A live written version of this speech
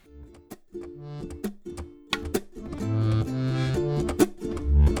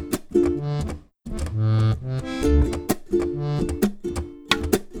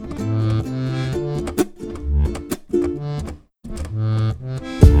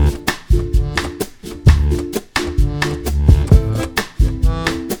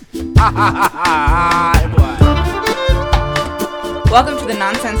Welcome to the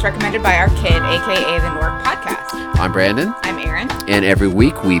Nonsense Recommended by Our Kid, aka the Nork Podcast. I'm Brandon. I'm Aaron. And every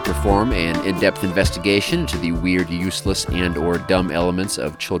week we perform an in-depth investigation into the weird, useless, and or dumb elements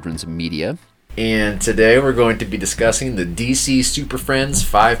of children's media. And today we're going to be discussing the DC Super Friends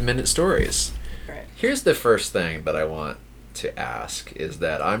 5-minute stories. Right. Here's the first thing that I want to ask is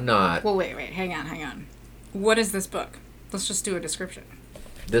that I'm not... Well, wait, hang on. What is this book? Let's just do a description.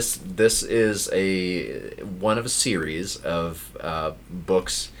 This is one of a series of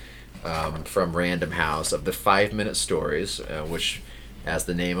books from Random House of the 5-minute stories, which, as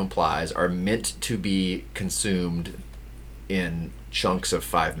the name implies, are meant to be consumed in chunks of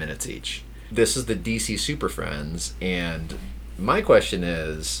 5 minutes each. This is the DC Super Friends, and my question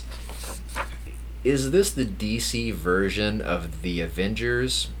is this the DC version of the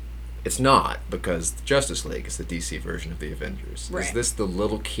Avengers? It's not, because Justice League is the DC version of the Avengers. Right. Is this the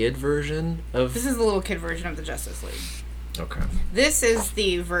little kid version of... This is the little kid version of the Justice League. Okay. This is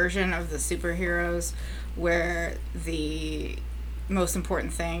the version of the superheroes where the most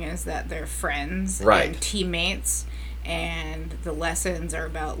important thing is that they're friends and teammates, and the lessons are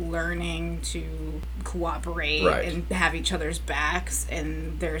about learning to cooperate and have each other's backs,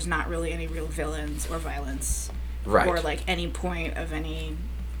 and there's not really any real villains or violence or like any point of any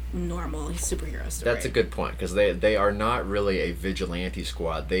normal superhero story. That's a good point, because they are not really a vigilante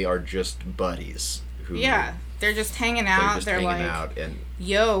squad. They are just buddies. They're just hanging out. They're like,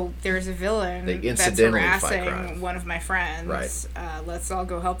 yo, there's a villain that's harassing one of my friends. Right. Let's all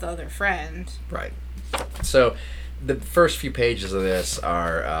go help the other friend. Right. So the first few pages of this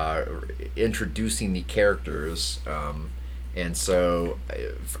are introducing the characters, and so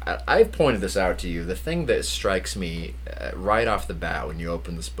I've pointed this out to you. The thing that strikes me right off the bat when you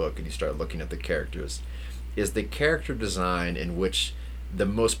open this book and you start looking at the characters is the character design, in which the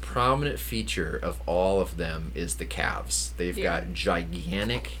most prominent feature of all of them is the calves. They've got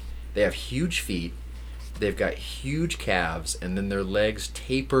gigantic, they have huge feet, they've got huge calves, and then their legs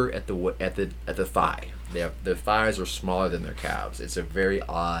taper at the thigh. Their thighs are smaller than their calves. It's a very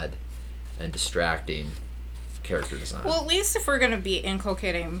odd and distracting character design. Well, at least if we're going to be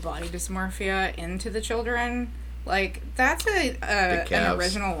inculcating body dysmorphia into the children, like, that's an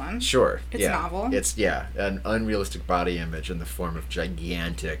original one. Sure. It's novel. It's, an unrealistic body image in the form of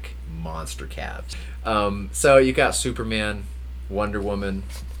gigantic monster calves. So you got Superman, Wonder Woman,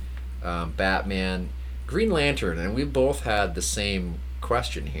 Batman, Green Lantern, and we both had the same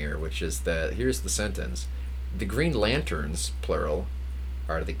question here, which is that, here's the sentence: the Green Lanterns, plural,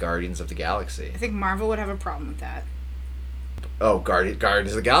 are the Guardians of the Galaxy. I think Marvel would have a problem with that. Oh,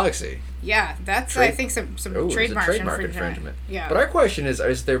 Guardians of the Galaxy. Yeah, that's I think some trademark infringement. Yeah. But our question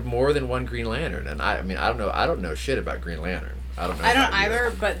is there more than one Green Lantern? And I don't know shit about Green Lantern. I don't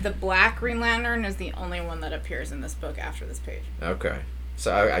either, but the Black Green Lantern is the only one that appears in this book after this page. Okay.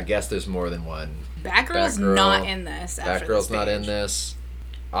 So I guess there's more than one. Batgirl's not in this. Batgirl's not in this.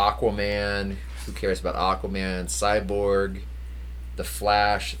 Aquaman. Who cares about Aquaman? Cyborg. The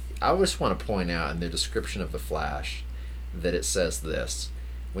Flash. I just want to point out in the description of the Flash that it says this: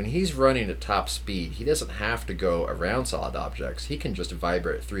 when he's running at top speed, he doesn't have to go around solid objects. He can just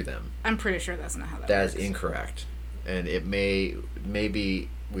vibrate through them. I'm pretty sure that's not how that works. That is incorrect. And maybe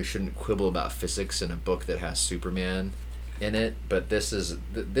we shouldn't quibble about physics in a book that has Superman in it, but this is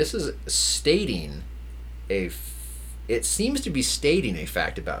stating it seems to be stating a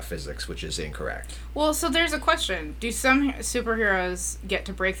fact about physics, which is incorrect. Well, so there's a question. Do some superheroes get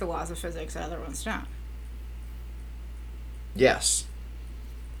to break the laws of physics and other ones don't? Yes.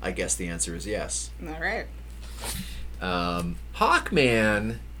 I guess the answer is yes. All right.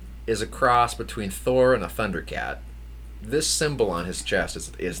 Hawkman is a cross between Thor and a Thundercat. This symbol on his chest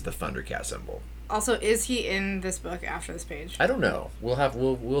is the Thundercat symbol. Also, is he in this book after this page? I don't know.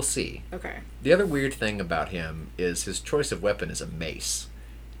 We'll see. Okay. The other weird thing about him is his choice of weapon is a mace.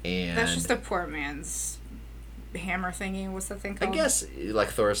 And that's just a poor man's hammer thingy. What's the thing called? I guess,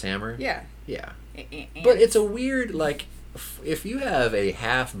 like Thor's hammer? Yeah. Yeah. But it's a weird, like, if you have a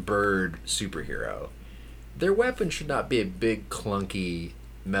half-bird superhero, their weapon should not be a big, clunky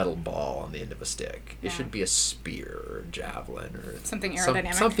metal ball on the end of a stick. It should be a spear or a javelin or something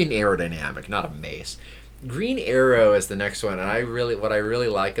aerodynamic. Something aerodynamic, not a mace. Green Arrow is the next one, and what I really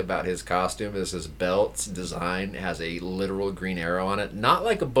like about his costume is his belt's design has a literal green arrow on it, not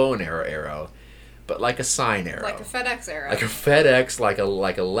like a bow and arrow, but like a sign arrow, like a FedEx arrow, like a FedEx, like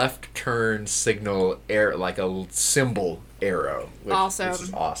a left turn signal arrow, like a symbol arrow. Which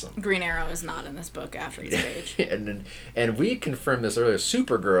is awesome. Green Arrow is not in this book after this page. and we confirmed this earlier.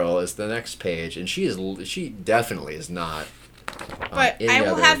 Supergirl is the next page, and she definitely is not But I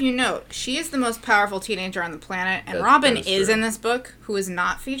will have you note, she is the most powerful teenager on the planet, and Robin is in this book, who is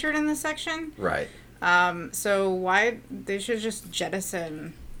not featured in this section. Right. So why they should just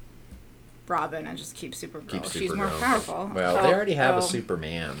jettison Robin and just keep Supergirl. She's more powerful. Well, they already have a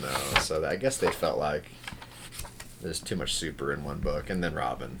Superman though, so I guess they felt like there's too much super in one book, and then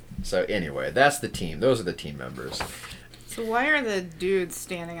Robin. So anyway, that's the team. Those are the team members. So why are the dudes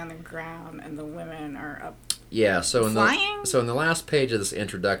standing on the ground and the women are up? Yeah, so in flying? in the last page of this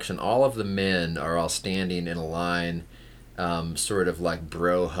introduction, all of the men are all standing in a line, sort of like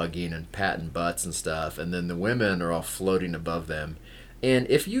bro hugging and patting butts and stuff, and then the women are all floating above them. And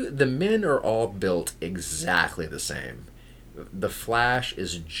the men are all built exactly the same. The Flash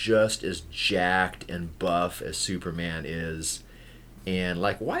is just as jacked and buff as Superman is. And,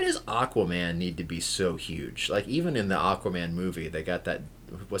 like, why does Aquaman need to be so huge? Like, even in the Aquaman movie, they got that...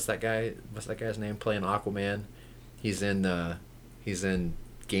 What's that guy's name playing Aquaman? He's in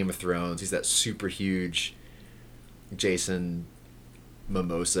Game of Thrones. He's that super huge Jason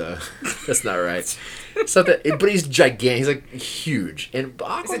Momoa. That's not right. But he's gigantic. He's, like, huge. And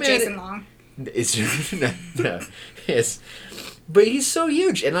Aquaman... Is it Jason Long? But he's so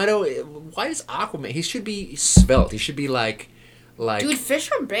huge, and I don't... Why is Aquaman... He should be svelte. He should be like... Dude,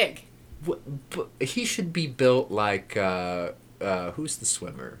 fish are big. He should be built like... who's the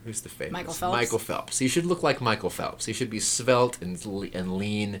swimmer? Who's the famous? Michael Phelps. Michael Phelps. He should look like Michael Phelps. He should be svelte and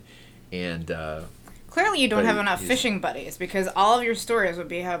lean and... Clearly you don't have enough fishing buddies, because all of your stories would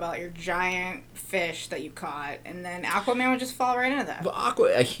be about your giant fish that you caught, and then Aquaman would just fall right into that.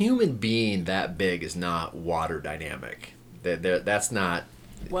 But a human being that big is not water dynamic. That's not...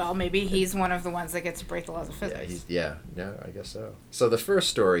 Well, maybe he's one of the ones that gets to break the laws of physics. Yeah, I guess so. So the first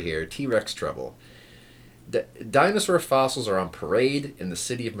story here, T-Rex trouble. Dinosaur fossils are on parade in the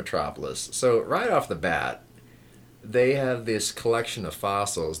city of Metropolis. So right off the bat, they have this collection of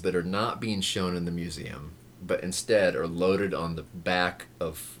fossils that are not being shown in the museum, but instead are loaded on the back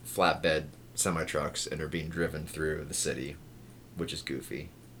of flatbed semi-trucks and are being driven through the city, which is goofy.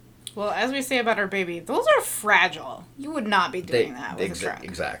 Well, as we say about our baby, those are fragile. You would not be doing that with a truck.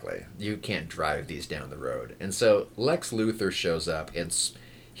 Exactly. You can't drive these down the road. And so Lex Luthor shows up and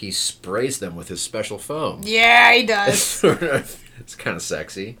he sprays them with his special foam. Yeah, he does. It's kind of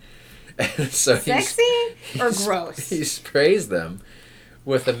sexy. And so sexy or gross? He sprays them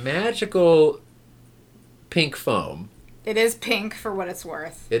with a magical pink foam. It is pink for what it's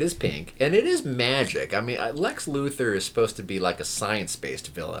worth. It is pink, and it is magic. I mean, Lex Luthor is supposed to be like a science-based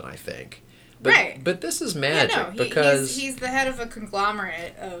villain, I think. Right. But this is magic because... He's the head of a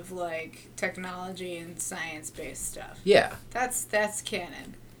conglomerate of, like, technology and science-based stuff. Yeah. That's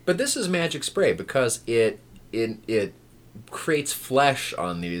canon. But this is magic spray because it creates flesh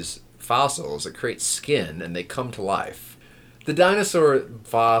on these fossils. It creates skin, and they come to life. The dinosaur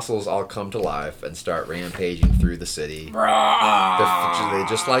fossils all come to life and start rampaging through the city.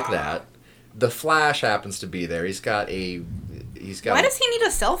 Just like that. The Flash happens to be there. He's got. Why does he need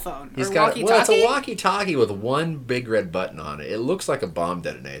a cell phone? It's a walkie-talkie with one big red button on it. It looks like a bomb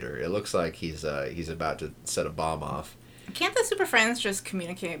detonator. It looks like he's about to set a bomb off. Can't the Super Friends just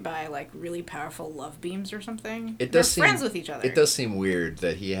communicate by, like, really powerful love beams or something? They're friends with each other. It does seem weird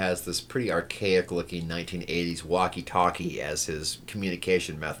that he has this pretty archaic-looking 1980s walkie-talkie as his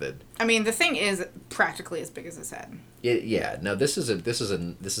communication method. I mean, the thing is practically as big as his head. No, this is a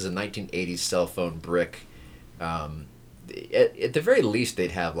 1980s cell phone brick. At the very least,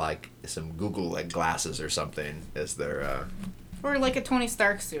 they'd have, like, some Google, like, glasses or something as their... Or like a Tony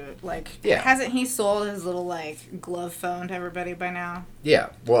Stark suit. Like, hasn't he sold his little, like, glove phone to everybody by now? Yeah.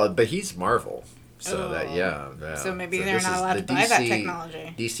 Well, but he's Marvel. So So maybe they're not allowed to buy that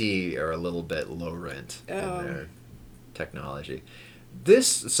technology. DC are a little bit low rent in their technology. A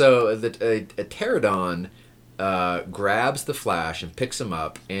pterodon grabs the Flash and picks him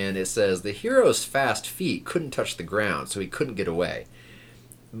up, and it says the hero's fast feet couldn't touch the ground, so he couldn't get away.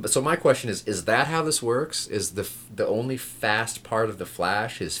 So my question is that how this works? Is the only fast part of the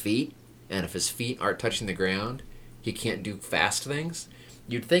Flash his feet? And if his feet aren't touching the ground, he can't do fast things?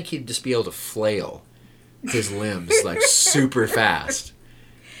 You'd think he'd just be able to flail his limbs, like, super fast.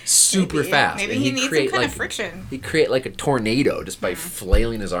 Super fast. Maybe he needs some kind of friction. He'd create, like, a tornado just by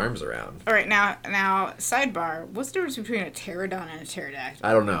flailing his arms around. All right, now, sidebar. What's the difference between a pterodon and a pterodactyl?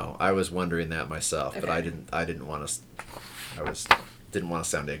 I don't know. I was wondering that myself, but I didn't want to... Didn't want to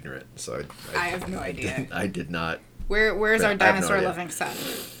sound ignorant, so I have no idea. I did not. Where's our dinosaur-loving son?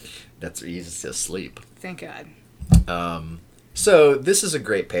 He's asleep. Thank God. So this is a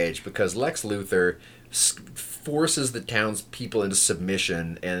great page because Lex Luthor forces the townspeople into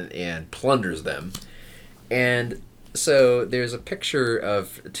submission and plunders them, and So there's a picture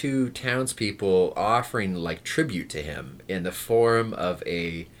of two townspeople offering like tribute to him in the form of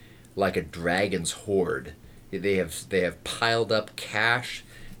a dragon's hoard. They have piled up cash,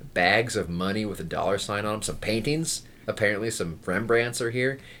 bags of money with a dollar sign on them, some paintings. Apparently, some Rembrandts are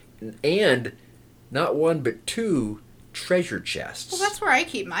here, and not one but two treasure chests. Well, that's where I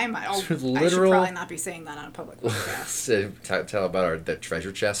keep my money. Oh, literal, I should probably not be saying that on a public podcast. So, tell about the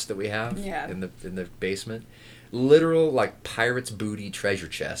treasure chests that we have in the basement. Literal like pirates' booty treasure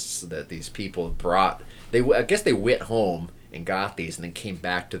chests that these people brought. I guess they went home and got these, and then came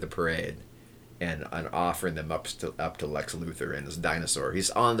back to the parade, and offering them up to Lex Luthor and his dinosaur. He's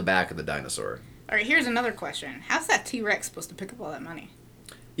on the back of the dinosaur. All right, here's another question: how's that T-Rex supposed to pick up all that money?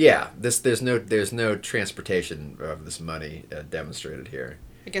 Yeah, there's no transportation of this money demonstrated here.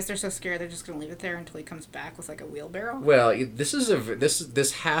 I guess they're so scared they're just gonna leave it there until he comes back with like a wheelbarrow. Well, this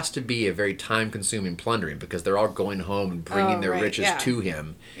has to be a very time-consuming plundering because they're all going home and bringing their riches to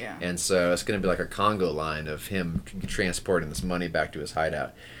him, and so it's going to be like a Congo line of him transporting this money back to his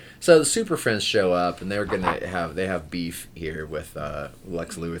hideout. So the Super Friends show up and they're gonna have beef here with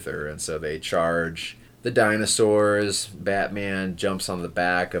Lex Luthor, and so they charge the dinosaurs. Batman jumps on the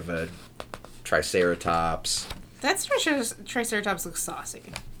back of a Triceratops. That Triceratops looks saucy.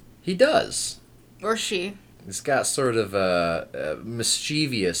 He does. Or she. It's got sort of a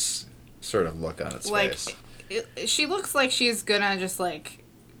mischievous sort of look on its face. She looks like she's gonna just like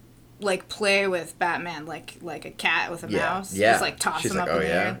play with Batman like a cat with a mouse. Yeah. Just like toss him up in the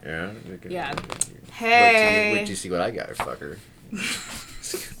air. Yeah. Hey. Wait till you see what I got, fucker.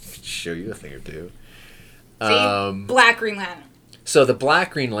 Show you a thing or two. See? Black Green Lantern. So the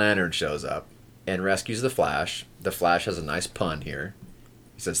Black Green Lantern shows up and rescues the Flash. The Flash has a nice pun here.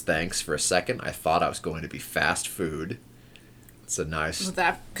 He says, "Thanks. For a second, I thought I was going to be fast food." It's a nice... With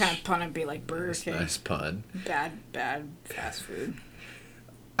that kind of pun, it'd be like Burger King. Nice pun. Bad fast food.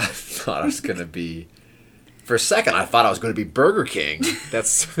 I thought I was going to be... For a second, I thought I was going to be Burger King.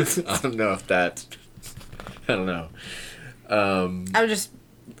 That's... I don't know if that... I don't know.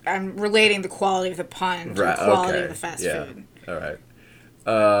 I'm relating the quality of the pun to the quality of the fast food. All right.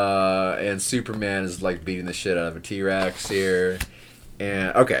 And Superman is like beating the shit out of a T-Rex here.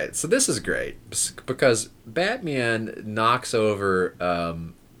 And okay, so this is great because Batman knocks over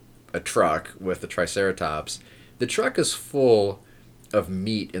a truck with the Triceratops. The truck is full of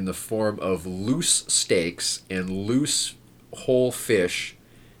meat in the form of loose steaks and loose whole fish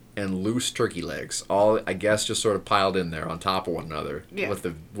and loose turkey legs, all I guess just sort of piled in there on top of one another,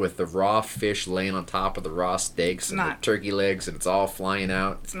 with the raw fish laying on top of the raw steaks and the turkey legs, and it's all flying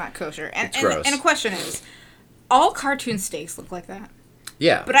out. It's not kosher. And, it's gross. And a question is, all cartoon steaks look like that?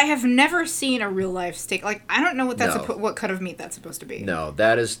 Yeah. But I have never seen a real life steak. Like, I don't know what cut of meat that's supposed to be. No,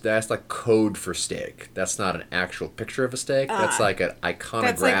 that's like code for steak. That's not an actual picture of a steak. That's like an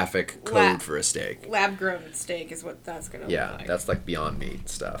iconographic code for a steak. Lab grown steak is what that's gonna look like. Yeah, that's like Beyond Meat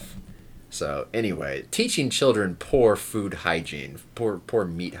stuff. So anyway, teaching children poor food hygiene, poor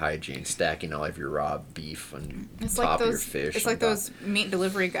meat hygiene, stacking all of your raw beef on top of your fish. It's like those meat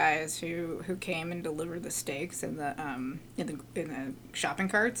delivery guys who came and delivered the steaks in the shopping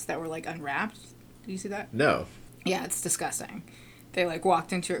carts that were like unwrapped. Did you see that? No. Yeah, it's disgusting. They like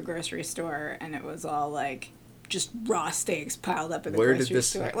walked into a grocery store and it was all like just raw steaks piled up in the grocery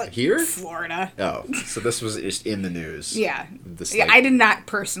store. Where did this... Here? Florida. Oh, so this was just in the news. Yeah. I did not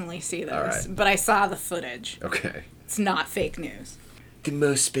personally see this, but I saw the footage. Okay. It's not fake news. The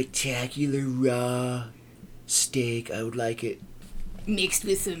most spectacular raw steak. I would like it mixed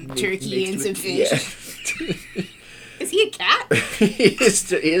with some turkey and some fish. Yeah. Is he a cat? He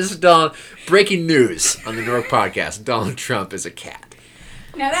is Donald. Breaking news on the Nork Podcast. Donald Trump is a cat.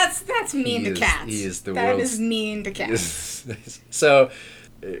 Now that's mean to cats. He is the That is mean to cats. So,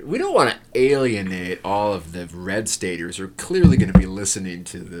 we don't want to alienate all of the Red Staters who are clearly going to be listening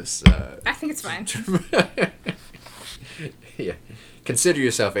to this. I think it's fine. Yeah, consider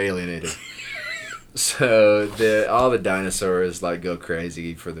yourself alienated. So all the dinosaurs like go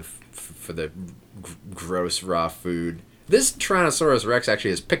crazy for the gross raw food. This Tyrannosaurus Rex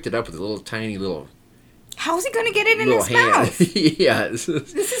actually has picked it up with a little tiny little. How is he going to get it in his mouth? Yeah. This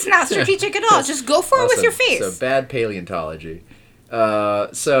is not strategic at all. Just go for it with your face. So bad paleontology.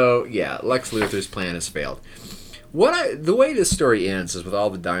 So yeah, Lex Luthor's plan has failed. The way this story ends is with all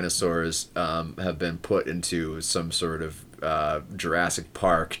the dinosaurs have been put into some sort of Jurassic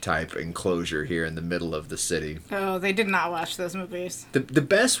Park type enclosure here in the middle of the city. Oh, they did not watch those movies. The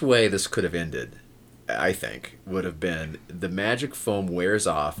best way this could have ended, I think, would have been the magic foam wears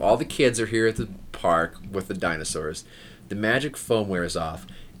off. All the kids are here at the park with the dinosaurs. The magic foam wears off,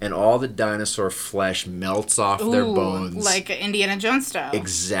 and all the dinosaur flesh melts off their bones. Like Indiana Jones style.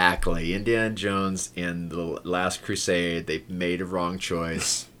 Exactly. Indiana Jones in The Last Crusade, they made a wrong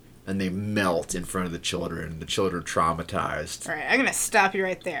choice, and they melt in front of the children. The children traumatized. All right, I'm going to stop you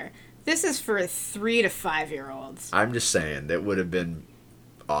right there. This is for 3 to 5-year-olds. I'm just saying, that would have been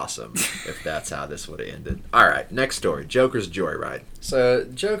awesome if that's how this would have ended. All right, next story. Joker's Joyride. So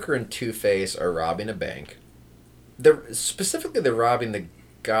Joker and Two-Face are robbing a bank. They're robbing the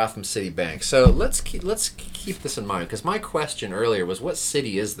Gotham City Bank. So let's keep this in mind, because my question earlier was, what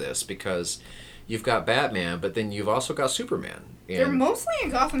city is this? Because you've got Batman, but then you've also got Superman. They're mostly in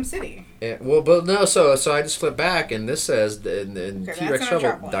Gotham City. So I just flipped back, and this says in T-Rex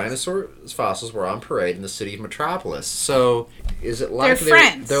Trouble, dinosaur fossils were on parade in the city of Metropolis. So is it like they're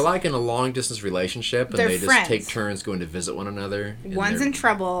friends? They're like in a long distance relationship, and they're they friends. Just take turns going to visit one another. One's in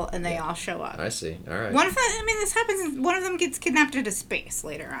trouble, and they all show up. I see. All right. One of them, this happens. One of them gets kidnapped into space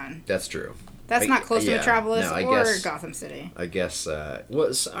later on. That's true. That's not close to Metropolis or Gotham City. I guess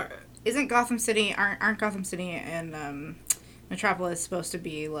isn't Gotham City aren't Gotham City and Metropolis supposed to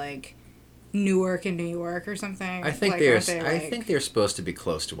be like Newark and New York or something? I think I think they're supposed to be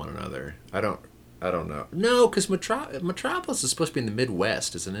close to one another. I don't know. No, because Metropolis is supposed to be in the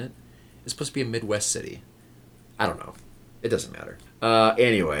Midwest, isn't it? It's supposed to be a Midwest city. I don't know. It doesn't matter.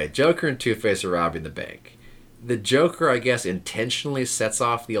 Anyway, Joker and Two-Face are robbing the bank. The Joker, I guess, intentionally sets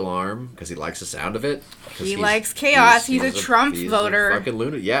off the alarm because he likes the sound of it. He likes chaos. He's a Trump voter. A fucking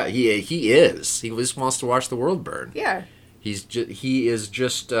lunatic. Yeah, he is. He just wants to watch the world burn. Yeah. He is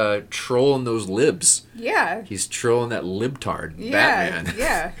just trolling those libs. Yeah. He's trolling that libtard Batman.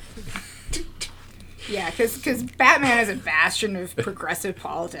 Yeah. Yeah, because Batman is a bastion of progressive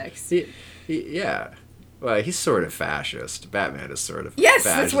politics. Yeah. Well, he's sort of fascist. Batman is sort of fascist.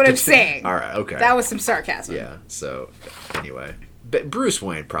 That's what I'm saying. All right, okay. That was some sarcasm. Yeah, so, anyway. Bruce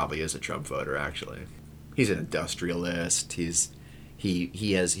Wayne probably is a Trump voter, actually. He's an industrialist.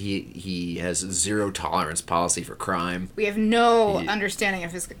 He has zero tolerance policy for crime. We have no understanding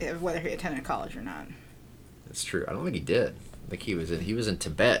of whether he attended college or not. That's true. I don't think he did. I think he was in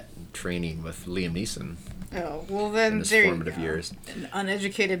Tibet training with Liam Neeson. Oh, well then, in his there formative years. An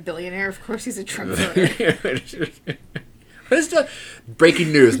uneducated billionaire, of course he's a Trump voter. What is the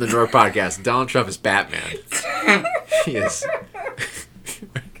breaking news in the New York podcast? Donald Trump is Batman. He is.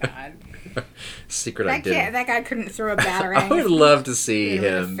 God. Secret identity. That guy couldn't throw a batarang. I would love to see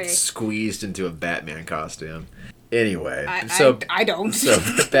him squeezed into a Batman costume. Anyway, I don't. So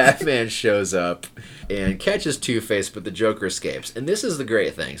Batman shows up and catches Two-Face, but the Joker escapes. And this is the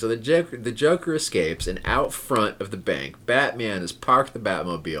great thing. So the Joker escapes, and out front of the bank, Batman has parked the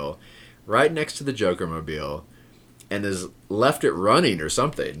Batmobile right next to the Joker-mobile and has left it running or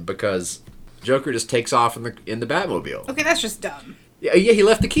something, because Joker just takes off in the Batmobile. Okay, that's just dumb. Yeah, he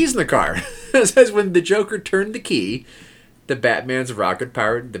left the keys in the car. It says when the Joker turned the key, the Batmobile's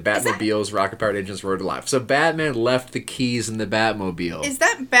rocket-powered engines roared to life. So Batman left the keys in the Batmobile. Is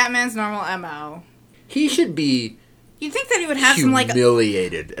that Batman's normal MO? He should be. You'd think that he would have some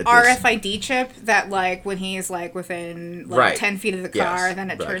humiliated at RFID chip that, like, when he's like within 10 feet of the car, then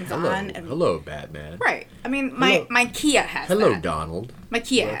it turns on. And... Hello, Batman. Right. I mean, my Kia has that. Hello, Donald. My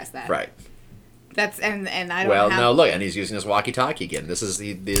Kia has that. Right. That's and I don't. Well, no, look, and he's using his walkie-talkie again. This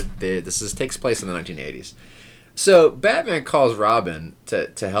takes place in the 1980s. So Batman calls Robin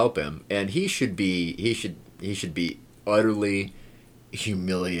to help him, and he should be utterly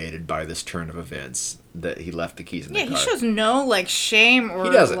humiliated by this turn of events that he left the keys in the car. Yeah, he shows no shame or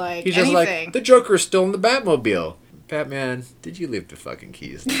he doesn't. like He's just anything. Like, the Joker's still in the Batmobile. Batman, did you leave the fucking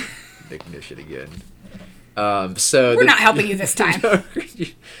keys in the ignition again? So we're not helping you this time.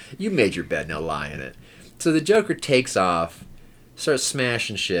 You made your bed, now lie in it. So the Joker takes off, starts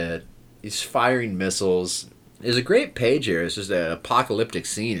smashing shit. He's firing missiles. There's a great page here. It's just an apocalyptic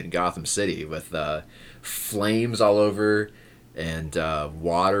scene in Gotham City with flames all over and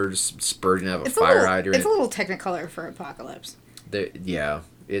water spurting out of a fire hydrant. It's a little Technicolor for apocalypse.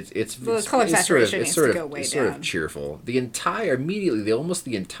 It's the color saturation needs to go way down. It's sort of cheerful. The entire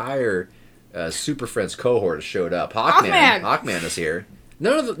Super Friends cohort has showed up. Hawkman is here.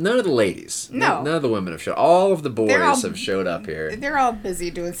 None of the ladies. No. None of the women have showed up. All of the boys have showed up here. They're all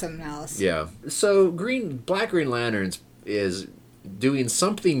busy doing something else. Yeah. So Black Green Lantern is doing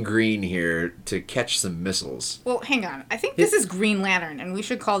something green here to catch some missiles. Well, hang on. I think this is Green Lantern, and we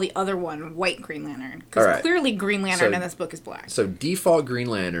should call the other one White Green Lantern. Because clearly Green Lantern in this book is black. So default Green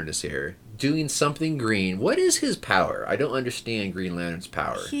Lantern is here, doing something green. What is his power? I don't understand Green Lantern's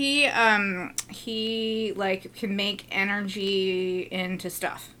power. He can make energy into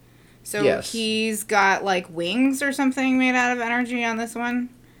stuff. So he's got wings or something made out of energy on this one.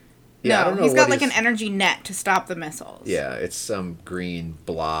 Yeah, I don't know. He's got like an energy net to stop the missiles. Yeah, it's some green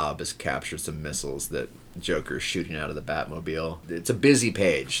blob has captured some missiles that Joker's shooting out of the Batmobile. It's a busy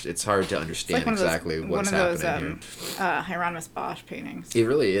page. It's hard to understand exactly what's happening here. Hieronymus Bosch paintings.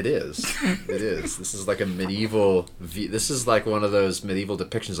 It is. It is. This is like a medieval. This is like one of those medieval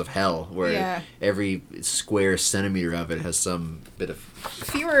depictions of hell, where every square centimeter of it has some bit of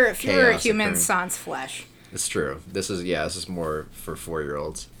fewer humans sans flesh. It's true. This is more for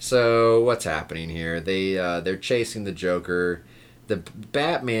 4-year-olds. So what's happening here? They're chasing the Joker. The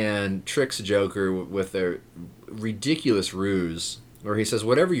Batman tricks Joker with a ridiculous ruse where he says,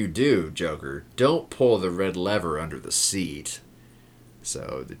 "Whatever you do, Joker, don't pull the red lever under the seat."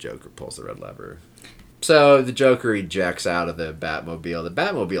 So the Joker pulls the red lever. So the Joker ejects out of the Batmobile. The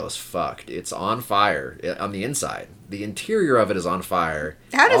Batmobile is fucked. It's on fire on the inside. The interior of it is on fire.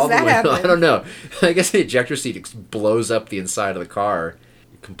 How does that happen? I don't know. I guess the ejector seat blows up the inside of the car.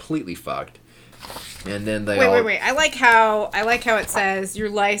 Completely fucked. And then they wait. I like how it says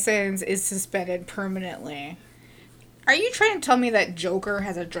your license is suspended permanently. Are you trying to tell me that Joker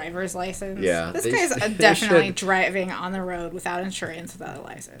has a driver's license? Yeah. This guy's definitely driving on the road without insurance, without a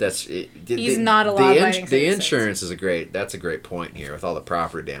license. That's it. He's not a law-abiding citizen. The insurance is that's a great point here with all the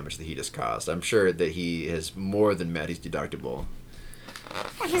property damage that he just caused. I'm sure that he has more than met his deductible.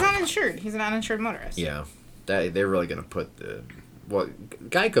 Well, he's uninsured. He's an uninsured motorist. Yeah. They're really going to put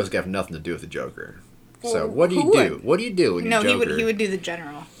Geico's got nothing to do with the Joker. Well, so what do you do? What do you do when you're Joker? He would do the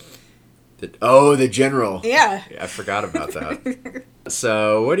general. The general. Yeah. I forgot about that.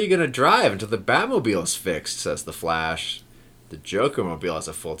 So, what are you going to drive until the Batmobile is fixed, says the Flash. The Joker mobile has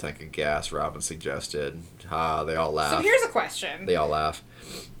a full tank of gas, Robin suggested. They all laugh. So here's a question. They all laugh.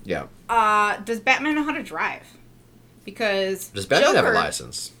 Yeah. Does Batman know how to drive? Because does Batman have a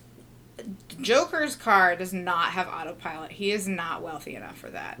license? Joker's car does not have autopilot. He is not wealthy enough for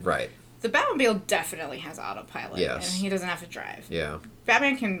that. Right. The Batmobile definitely has autopilot. Yes. And he doesn't have to drive. Yeah.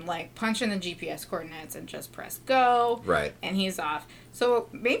 Batman can, punch in the GPS coordinates and just press go. Right. And he's off. So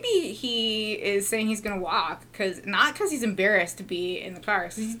maybe he is saying he's going to walk, not because he's embarrassed to be in the car,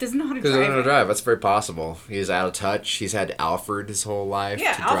 because he doesn't know how to drive. Because he doesn't know how to drive. That's very possible. He's out of touch. He's had Alfred his whole life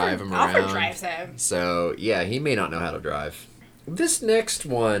to drive him around. Alfred drives him. So, yeah, he may not know how to drive. This next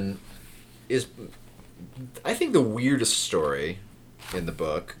one is, I think, the weirdest story in the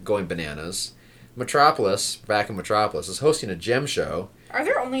book, going bananas. Metropolis, back in Metropolis, is hosting a gem show. Are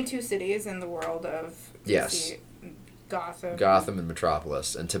there only 2 cities in the world of DC? Yes. Gotham and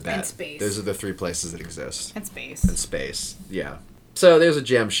Metropolis and Tibet. And space. Those are the 3 places that exist. And space. And space, yeah. So there's a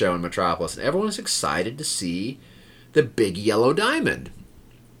gem show in Metropolis, and everyone's excited to see the big yellow diamond.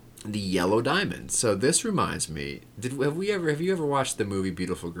 The yellow diamond. So this reminds me, have you ever watched the movie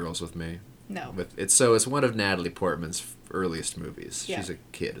Beautiful Girls with Me? No. It's one of Natalie Portman's earliest movies. Yeah. She's a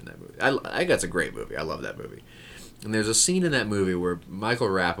kid in that movie. I think that's a great movie. I love that movie. And there's a scene in that movie where Michael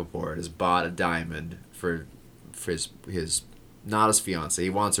Rappaport has bought a diamond for his not his fiance. He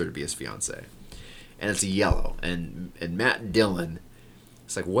wants her to be his fiance, and it's yellow. And Matt Dillon,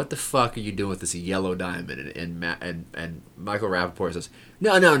 it's like, what the fuck are you doing with this yellow diamond? And Michael Rappaport says,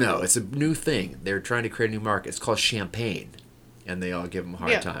 no, it's a new thing. They're trying to create a new market. It's called champagne. And they all give him a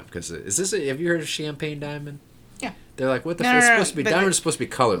hard time because have you heard of champagne diamond? Yeah. They're like, what the fuck? It's supposed to be diamond is supposed to be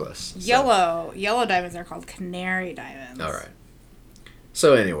colorless. Yellow diamonds are called canary diamonds. All right.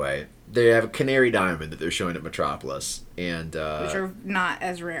 So anyway, they have a canary diamond that they're showing at Metropolis, and which are not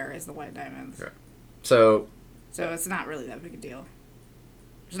as rare as the white diamonds. Right. So it's not really that big a deal.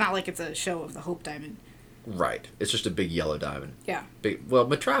 It's not like it's a show of the Hope Diamond. Right. It's just a big yellow diamond. Yeah. Well,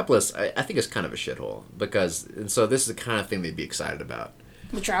 Metropolis, I think, is kind of a shithole so this is the kind of thing they'd be excited about.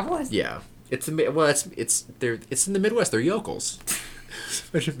 Metropolis? Yeah. It's in the Midwest. They're yokels.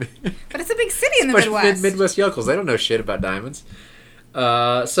 But it's a big city in the Midwest. Midwest yokels. They don't know shit about diamonds.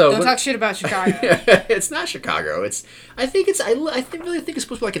 Don't talk shit about Chicago. It's not Chicago. I really think it's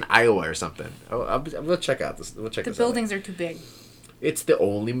supposed to be like in Iowa or something. We'll check out this. We'll check. The buildings are too big. It's the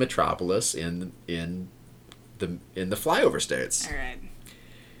only metropolis in the flyover states. All right.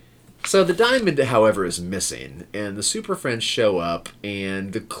 So the diamond, however, is missing, and the Super Friends show up,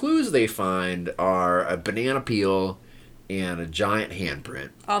 and the clues they find are a banana peel and a giant handprint.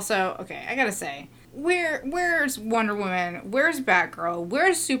 Also, okay, I gotta say, where's Wonder Woman? Where's Batgirl?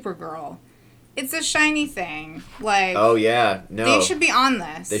 Where's Supergirl? It's a shiny thing. Oh yeah, no. They should be on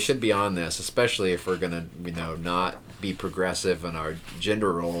this. They should be on this, especially if we're gonna, not be progressive in our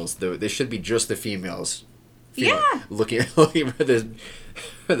gender roles. They should be just the females. Yeah. Looking for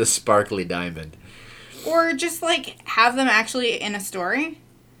the sparkly diamond. Or just have them actually in a story.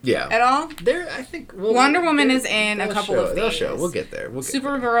 At all? I think Wonder Woman is in a couple of these. They'll show. We'll get there.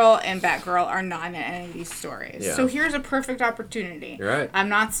 Supergirl and Batgirl are not in any of these stories. Yeah. So here's a perfect opportunity. You're right. I'm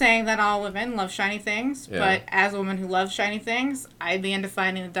not saying that all women love shiny things, but as a woman who loves shiny things, I'd be into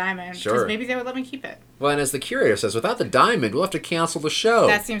finding the diamond. Sure. Because maybe they would let me keep it. Well, and as the curator says, without the diamond, we'll have to cancel the show.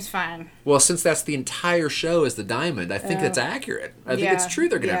 That seems fine. Well, since that's the entire show is the diamond, I think that's accurate. I think it's true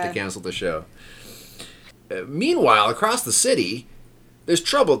they're going to have to cancel the show. Meanwhile, across the city, there's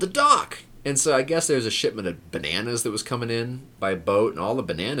trouble at the dock. And so I guess there's a shipment of bananas that was coming in by boat, and all the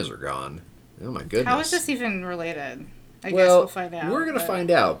bananas are gone. Oh, my goodness. How is this even related? I guess we'll find out. We're going to find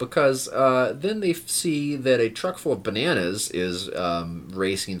out, because then they see that a truck full of bananas is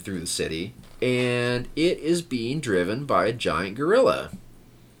racing through the city, and it is being driven by a giant gorilla.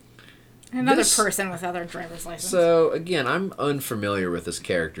 Another person without their driver's license. So, again, I'm unfamiliar with this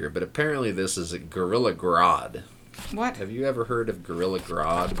character, but apparently this is a Gorilla Grodd. What? Have you ever heard of Gorilla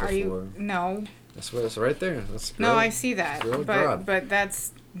Grodd before? Are you? No. That's what it's right there. That's no, I see that. Gorilla Grodd. But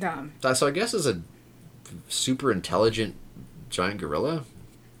that's dumb. So I guess it's a super intelligent giant gorilla.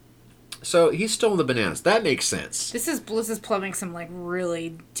 So he's stolen the bananas. That makes sense. This is plumbing some like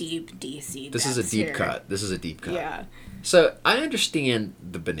really deep DC. This is a deep cut. This is a deep cut. Yeah. So I understand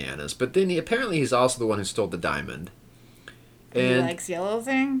the bananas, but then apparently he's also the one who stole the diamond. And he likes yellow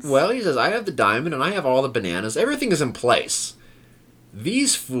things? Well, he says, I have the diamond and I have all the bananas. Everything is in place.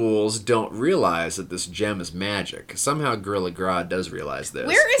 These fools don't realize that this gem is magic. Somehow Gorilla Grodd does realize this.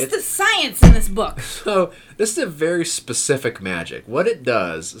 Where is the science in this book? So, this is a very specific magic. What it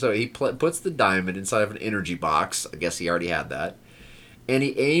does, so he puts the diamond inside of an energy box. I guess he already had that. And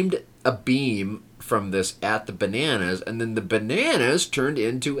he aimed a beam from this at the bananas, and then the bananas turned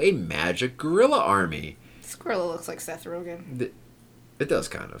into a magic gorilla army. This gorilla looks like Seth Rogen. It does,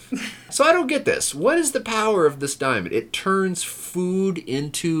 kind of. So I don't get this. What is the power of this diamond? It turns food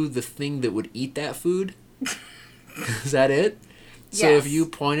into the thing that would eat that food? Is that it? So yes. if you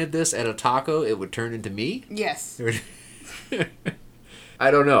pointed this at a taco, it would turn into me? Yes. I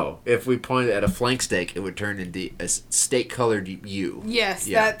don't know. If we pointed at a flank steak, it would turn into a steak-colored you. Yes,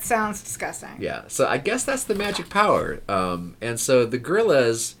 that sounds disgusting. Yeah, so I guess that's the magic power. And so the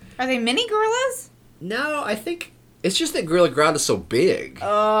gorillas... Are they mini gorillas? No, I think... It's just that Gorilla Grodd is so big.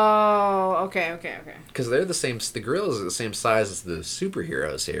 Oh, okay. Because they're the gorillas are the same size as the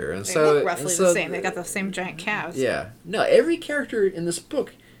superheroes here, and they so look roughly the same. They got the same giant calves. Yeah, no, every character in this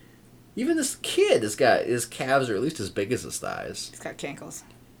book, even this kid, his calves are at least as big as his thighs. He's got cankles.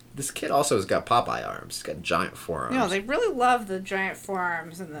 This kid also has got Popeye arms. He's got giant forearms. No, they really love the giant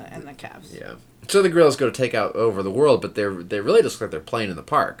forearms and the calves. Yeah. So the gorillas go to take out over the world, but they really just look like they're playing in the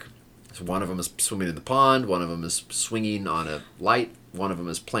park. So one of them is swimming in the pond, one of them is swinging on a light, one of them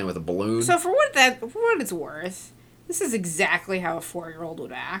is playing with a balloon. So for what it's worth, this is exactly how a 4-year-old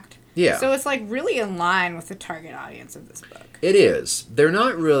would act. Yeah. So it's like really in line with the target audience of this book. It is. They're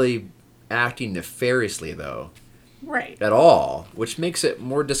not really acting nefariously, though. Right. At all, which makes it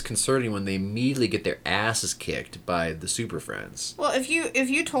more disconcerting when they immediately get their asses kicked by the Super Friends. Well, if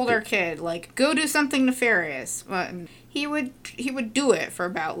you told our kid, like, go do something nefarious, he would do it for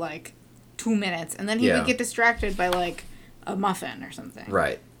about, like, 2 minutes, and then he would get distracted by, like, a muffin or something.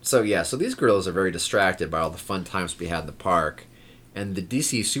 Right. So these gorillas are very distracted by all the fun times we had in the park, and the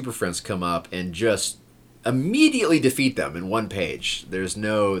DC Super Friends come up and just immediately defeat them in one page. There is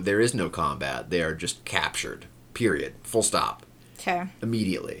no combat. They are just captured. Period. Full stop. Okay.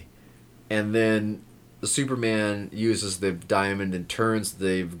 Immediately. And then the Superman uses the diamond and turns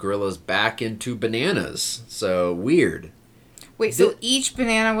the gorillas back into bananas. So, weird. Wait, so each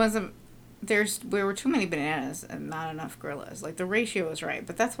banana wasn't... There were too many bananas and not enough gorillas. Like, the ratio was right,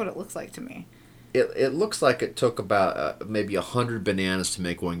 but that's what it looks like to me. It looks like it took about maybe 100 bananas to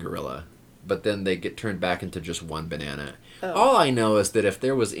make one gorilla. But then they get turned back into just one banana. Oh. All I know is that if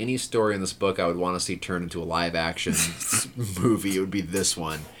there was any story in this book I would want to see turned into a live-action movie, it would be this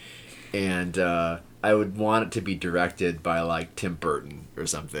one. And I would want it to be directed by, like, Tim Burton or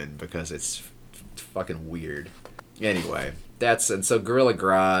something, because it's fucking weird. Anyway, and so Gorilla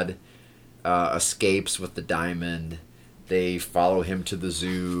Grodd escapes with the diamond. They follow him to the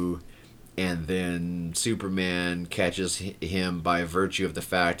zoo. And then Superman catches him by virtue of the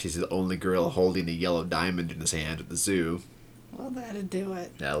fact he's the only gorilla holding a yellow diamond in his hand at the zoo. Well, that'll do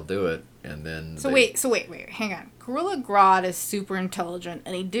it. That'll do it. And then... Wait, hang on. Gorilla Grodd is super intelligent,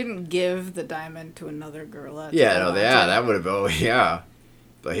 and he didn't give the diamond to another gorilla. That would have...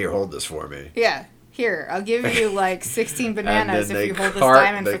 But here, hold this for me. Yeah. Here, I'll give you, like, 16 bananas if you hold this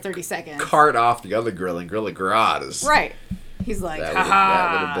diamond for 30 seconds. Cart off the other gorilla, and Gorilla Grodd is... Right. He's like, that would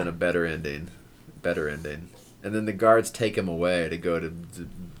have been a better ending. And then the guards take him away to go to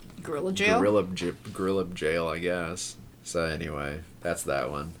Gorilla Jail? Gorilla Jail, I guess. So anyway, that's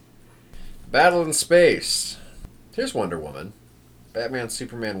that one. Battle in Space. Here's Wonder Woman. Batman,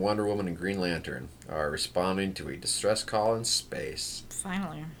 Superman, Wonder Woman, and Green Lantern are responding to a distress call in space.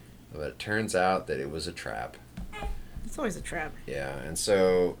 Finally. But it turns out that it was a trap. It's always a trap. Yeah, and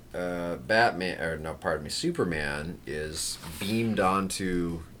so Superman is beamed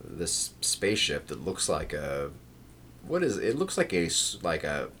onto this spaceship that looks like a... What is it? It looks like a... It's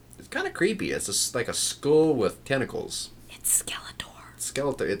kind of creepy. It's like a skull with tentacles. It's Skeletor. It's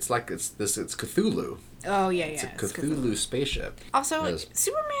Cthulhu. Oh, yeah. It's a Cthulhu spaceship. Also,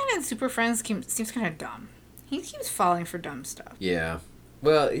 Superman and Super Friends seems kind of dumb. He keeps falling for dumb stuff. Yeah.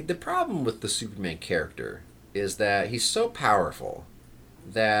 Well, the problem with the Superman character is that he's so powerful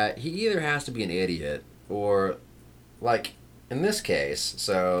that he either has to be an idiot or, like, in this case,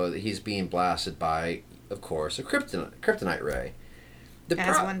 so he's being blasted by, of course, a kryptonite ray.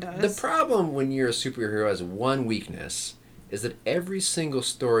 As one does. The problem when you're a superhero has one weakness is that every single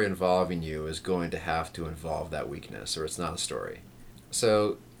story involving you is going to have to involve that weakness, or it's not a story.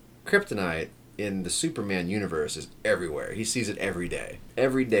 So, kryptonite in the Superman universe is everywhere. He sees it every day.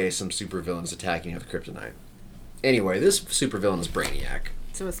 Every day some supervillain is attacking him with kryptonite. Anyway, this supervillain is Brainiac.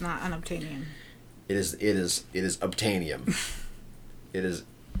 So it's not unobtainium. It is obtainium. It is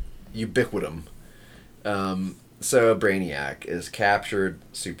ubiquitum. So Brainiac is captured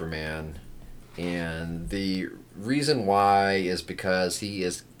Superman, and the reason why is because he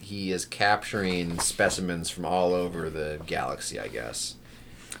is capturing specimens from all over the galaxy, I guess.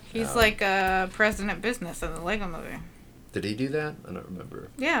 He's like President Business in the Lego Movie. Did he do that? I don't remember.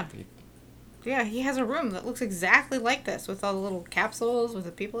 Yeah. Yeah, he has a room that looks exactly like this with all the little capsules with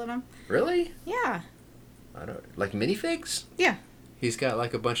the people in them. Really? Yeah. I don't like minifigs? Yeah. He's got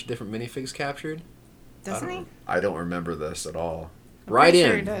like a bunch of different minifigs captured? Doesn't he? I don't remember this at all. I'm Write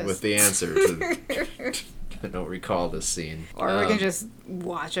sure in with the answer to I don't recall this scene. Or we can just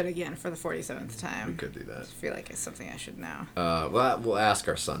watch it again for the 47th time. We could do that. I just feel like it's something I should know. Well, we'll ask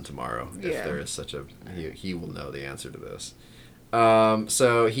our son tomorrow if there is such a... He will know the answer to this.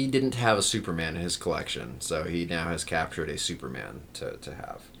 So he didn't have a Superman in his collection, so he now has captured a Superman to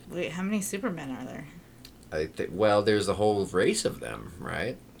have. Wait, how many Supermen are there? Well, there's a whole race of them,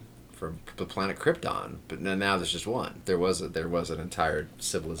 right? From the planet Krypton, but now there's just one. There was an entire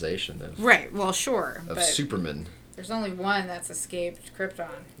civilization of right. Well, sure, of Supermen. There's only one that's escaped Krypton.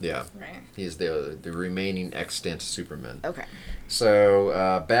 Yeah, right. He's the remaining extant Superman. Okay.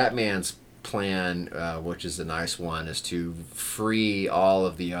 So Batman's plan, which is a nice one, is to free all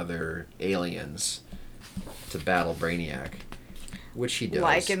of the other aliens to battle Brainiac, which he does.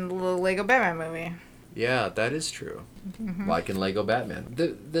 Like in the Lego Batman movie. Yeah, that is true. Mm-hmm. Like in Lego Batman.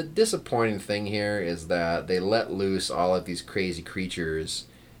 The disappointing thing here is that they let loose all of these crazy creatures,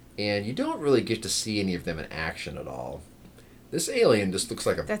 and you don't really get to see any of them in action at all. This alien just looks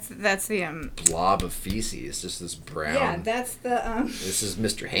like a that's the blob of feces, just this brown. Yeah, that's the This is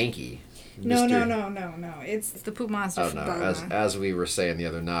Mr. Hanky. No. It's the poop monster from Dogma. As we were saying the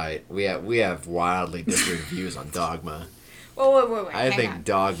other night, we have wildly different views on Dogma. Wait. I think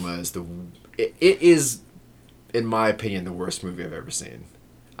Dogma is it is, in my opinion, the worst movie I've ever seen.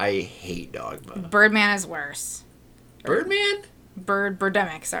 I hate Dogma. Birdman is worse. Birdman?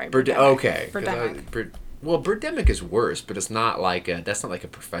 Birdemic, sorry. Okay. Birdemic. Well, Birdemic is worse, but it's not like that's not like a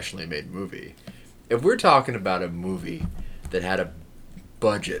professionally made movie. If we're talking about a movie that had a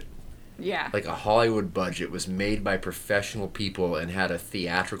budget, like a Hollywood budget, was made by professional people and had a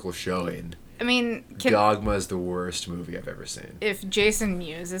theatrical showing, I mean, Dogma is the worst movie I've ever seen. If Jason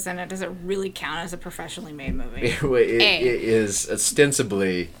Mewes is in it, does it really count as a professionally made movie? It is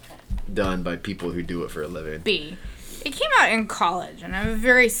ostensibly done by people who do it for a living. B, it came out in college, and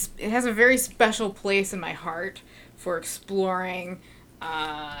it has a very special place in my heart for exploring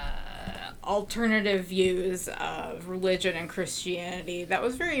alternative views of religion and Christianity. That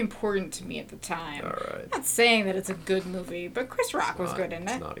was very important to me at the time. All right. I'm not saying that it's a good movie, but Chris Rock was good in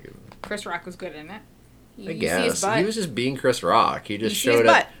it. It's not a good movie. Chris Rock was good in it. I guess. He was just being Chris Rock. He just showed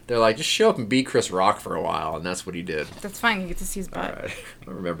up. They're like, just show up and be Chris Rock for a while, and that's what he did. That's fine. You get to see his butt. All right. I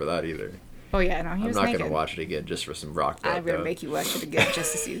don't remember that either. Oh, yeah. No, he was naked. I'm not going to watch it again just for some rock butt, I'm going to make you watch it again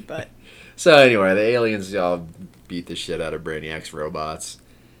just to see his butt. So, anyway, the aliens all beat the shit out of Brainiac's robots.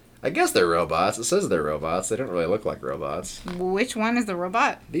 I guess they're robots. It says they're robots. They don't really look like robots. Which one is the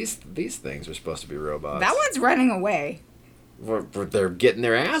robot? These things are supposed to be robots. That one's running away. They're getting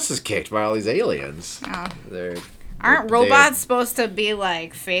their asses kicked by all these aliens. Oh. Aren't robots supposed to be,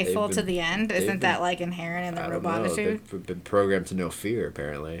 like, faithful to the end? Isn't that, like, inherent in the robotitude? They've been programmed to know fear,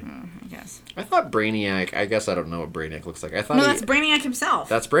 apparently. I guess. I thought Brainiac... I guess I don't know what Brainiac looks like. I thought that's Brainiac himself.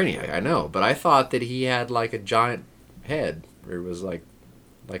 That's Brainiac, I know. But I thought that he had, like, a giant head. Or it was, like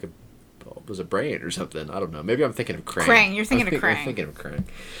a... was a brain or something. I don't know. Maybe I'm thinking of Krang. Krang. You're thinking of Krang. I'm thinking of Krang.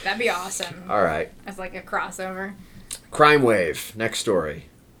 That'd be awesome. All right. That's like a crossover. Crime Wave. Next story.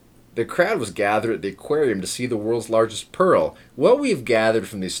 The crowd was gathered at the aquarium to see the world's largest pearl. What we've gathered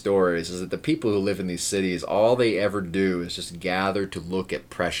from these stories is that the people who live in these cities, all they ever do is just gather to look at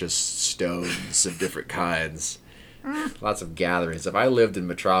precious stones of different kinds. Lots of gatherings. If I lived in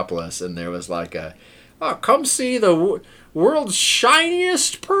Metropolis and there was like come see the world's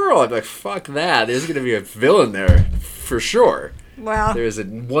shiniest pearl, I'd be like, fuck that. There's going to be a villain there for sure. Well, there's a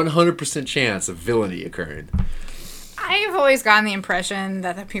 100% chance of villainy occurring. I've always gotten the impression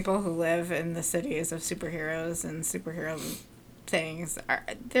that the people who live in the cities of superheroes and superhero things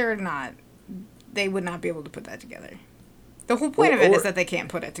they would not be able to put that together. The whole point of it is that they can't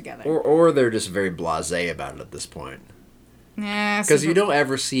put it together. Or they're just very blasé about it at this point. Yeah, because you don't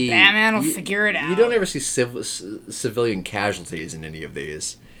ever see... Batman will figure it out. You don't ever see civilian casualties in any of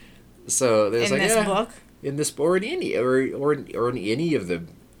these. So there's in this book? In this, or in any of the...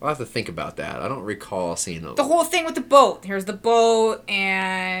 I'll have to think about that. I don't recall seeing the whole thing with the boat. Here's the boat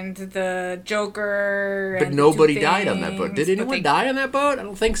and the Joker. But nobody died on that boat. Did anyone die on that boat? I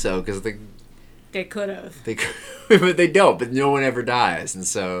don't think so, because they could have. But they don't. But no one ever dies, and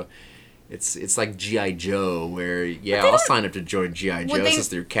so it's like G.I. Joe, where I'll sign up to join G.I. Joe since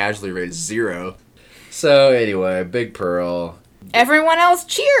their casualty rate is 0. So anyway, Big Pearl. Everyone else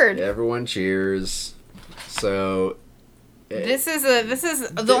cheered. Everyone cheers. So. This is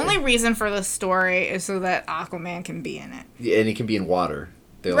the only reason for this story is so that Aquaman can be in it. Yeah, and he can be in water.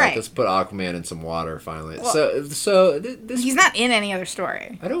 They're right. Like, let's put Aquaman in some water finally. Well, so this he's not in any other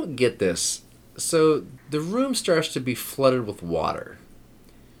story. I don't get this. So the room starts to be flooded with water.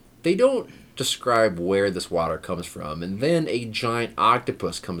 They don't describe where this water comes from, and then a giant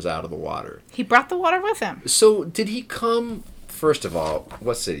octopus comes out of the water. He brought the water with him. So did he come? First of all,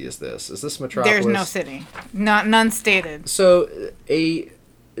 what city is this? Is this Metropolis? There's no city. None stated. So, it's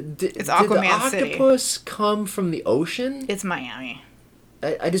Aquaman City. Did the octopus come from the ocean? It's Miami.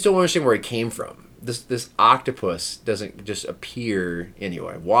 I just don't understand where it came from. This octopus doesn't just appear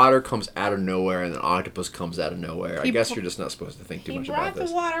anywhere. Water comes out of nowhere, and an octopus comes out of nowhere. I guess you're just not supposed to think too much about this.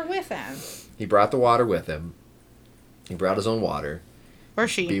 He brought the water with him. He brought the water with him. He brought his own water. Or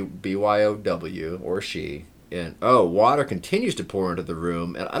she. BYOW, or she. And, water continues to pour into the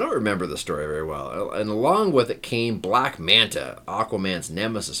room, and I don't remember the story very well. And along with it came Black Manta, Aquaman's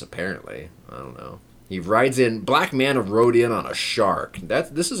nemesis, apparently. I don't know. He rides in... Black Manta rode in on a shark.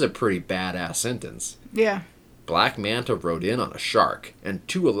 This is a pretty badass sentence. Yeah. Black Manta rode in on a shark, and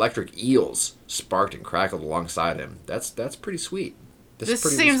 2 electric eels sparked and crackled alongside him. That's pretty sweet. This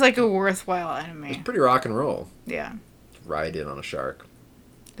seems like a worthwhile enemy. It's pretty rock and roll. Yeah. Ride in on a shark.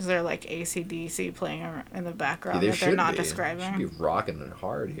 Is there like AC/DC playing in the background that they're not describing? They should be rocking it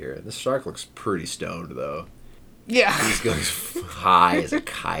hard here. This shark looks pretty stoned, though. Yeah. He's going high as a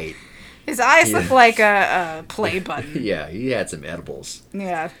kite. His eyes look like a play button. Yeah, he had some edibles.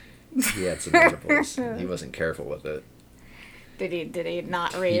 Yeah. He had some edibles. He wasn't careful with it. Did he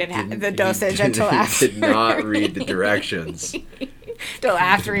not read the dosage until after? He did not read the directions. Until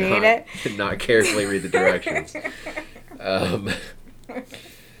after he ate it? Did not carefully read the directions.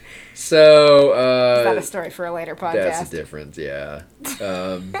 So, is that a story for a later podcast? That's the difference, yeah.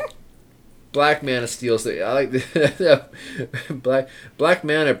 Black Manta steals the... I like the... Black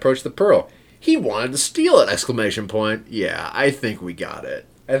Manta approached the pearl. He wanted to steal it! Exclamation point. Yeah, I think we got it.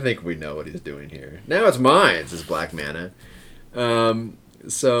 I think we know what he's doing here. Now it's mine, says Black Manta.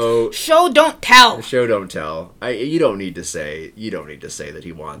 So... Show, don't tell! Show, don't tell. You don't need to say that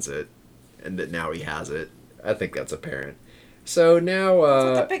he wants it, and that now he has it. I think that's apparent. So now... That's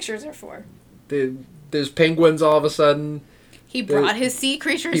what the pictures are for. There's penguins all of a sudden. He brought his sea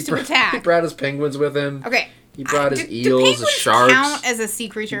creatures to attack. He brought his penguins with him. Okay. He brought his eels, his sharks. Do penguins count as a sea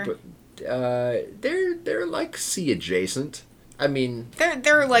creature? They're like sea adjacent. I mean...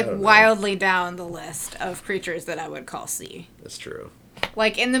 They're like wildly down the list of creatures that I would call sea. That's true.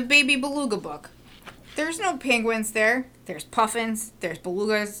 Like in the Baby Beluga book. There's no penguins there. There's puffins. There's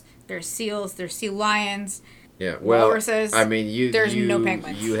belugas. There's seals. There's sea lions. Yeah, well, walruses. I mean, there's no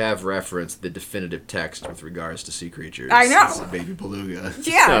penguins. You have referenced the definitive text with regards to sea creatures. I know. It's a Baby Beluga.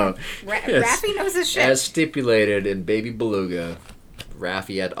 Yeah. So, Raffi knows his shit. As stipulated in Baby Beluga,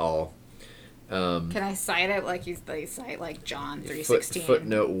 Raffi et al. Can I cite it like they cite like John 3:16?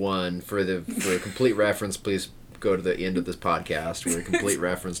 Footnote 1 for a complete reference. Please go to the end of this podcast where a complete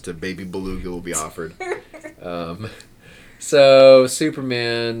reference to Baby Beluga will be offered. So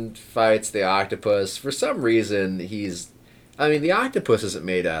Superman fights the octopus. For some reason, the octopus isn't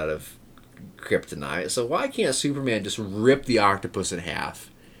made out of kryptonite, so why can't Superman just rip the octopus in half?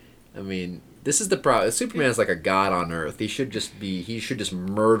 I mean, this is the problem. Superman's like a god on Earth. He should just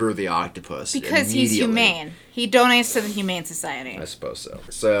murder the octopus because he's humane. He donates to the Humane Society. I suppose so.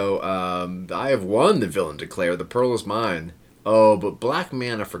 So, I have won, the villain declared. The pearl is mine. Oh, but Black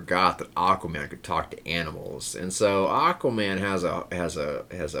Manta forgot that Aquaman could talk to animals, and so Aquaman has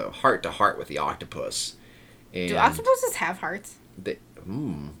a heart to heart with the octopus. And do octopuses have hearts?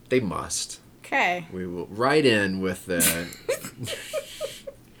 They must. Okay. We will write in with the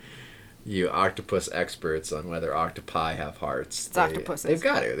you octopus experts on whether octopi have hearts. It's octopuses. They've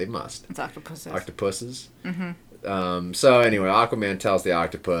got to. They must. It's octopuses. Octopuses? Mm-hmm. So anyway, Aquaman tells the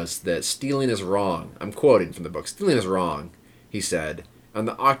octopus that stealing is wrong. I'm quoting from the book. Stealing is wrong, he said, and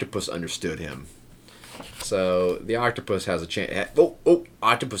the octopus understood him. So the octopus has a change.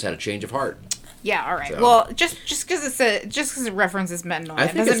 Octopus had a change of heart. Yeah, all right. So, well, just because it references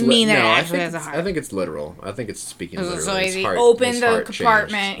Metanoia doesn't mean that it actually has a heart. I think it's literal. I think it's speaking literally. So he opened the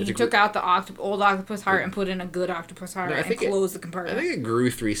compartment, he took out the old octopus heart and put in a good octopus heart and closed the compartment. I think it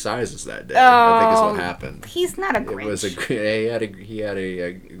grew 3 sizes that day. I think is what happened. He's not a Grinch. It was he had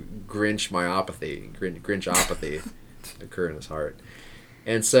a Grinch myopathy, Grinchopathy occur in his heart.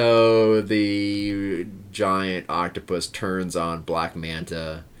 And so the giant octopus turns on Black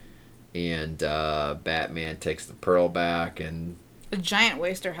Manta. And Batman takes the pearl back, and the giant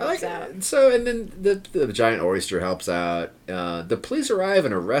oyster helps out. So, and then the giant oyster helps out. The police arrive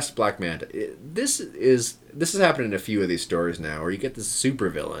and arrest Black Manta. This is happening in a few of these stories now, where you get this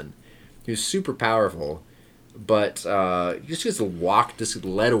supervillain who's super powerful, but just gets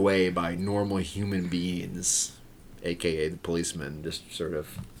led away by normal human beings, aka the policemen. Just sort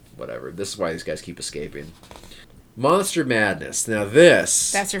of whatever. This is why these guys keep escaping. Monster Madness. Now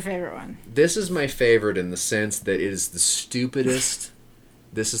that's your favorite one. This is my favorite in the sense that it is the stupidest.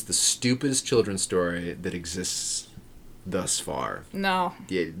 This is the stupidest children's story that exists thus far. No.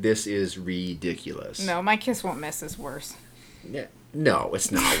 This is ridiculous. No, My Kiss Won't Miss is worse. Yeah. No, it's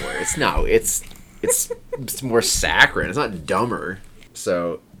not worse. No, it's more saccharine. It's not dumber.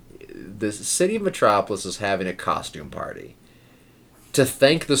 So, the city of Metropolis is having a costume party to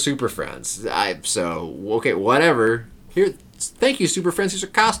thank the Super Friends. Okay, whatever. Here, thank you, Super Friends. Here's a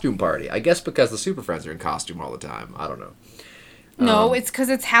costume party. I guess because the Super Friends are in costume all the time. I don't know. No, it's because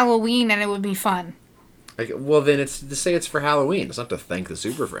it's Halloween and it would be fun. Well, then it's to say it's for Halloween. It's not to thank the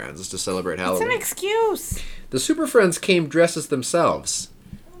Super Friends. It's to celebrate Halloween. It's an excuse. The Super Friends came dressed as themselves.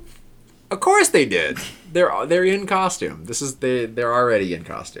 Of course they did. They're in costume. They're already in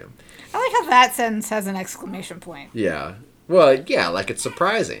costume. I like how that sentence has an exclamation point. Yeah. Well, yeah, like it's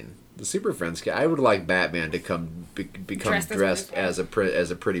surprising. The Super Friends. I would like Batman to become dressed as a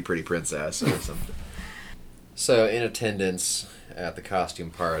pretty princess or something. So in attendance at the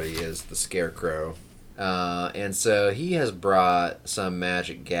costume party is the Scarecrow, and so he has brought some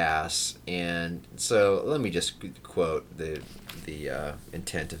magic gas. And so let me just quote the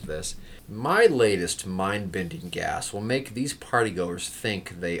intent of this. My latest mind-bending gas will make these partygoers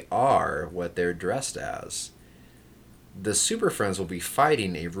think they are what they're dressed as. The Super Friends will be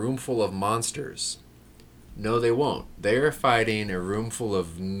fighting a room full of monsters. No, they won't. They're fighting a room full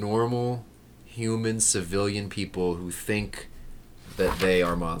of normal, human, civilian people who think that they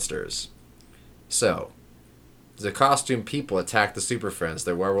are monsters. So, the costume people attacked the Super Friends.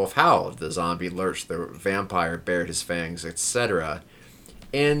 The werewolf howled, the zombie lurched, the vampire bared his fangs, etc.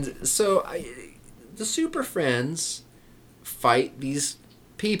 And so, the Super Friends fight these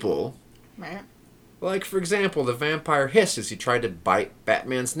people. Right. Like, for example, the vampire hissed as he tried to bite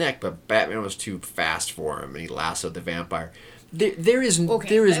Batman's neck, but Batman was too fast for him, and he lassoed the vampire. There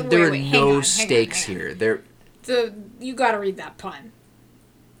are no stakes here. You gotta read that pun.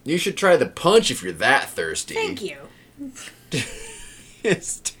 You should try the punch if you're that thirsty. Thank you.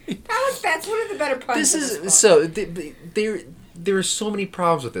 That's one of the better puns. There are so many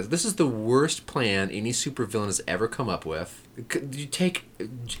problems with this. This is the worst plan any supervillain has ever come up with. You take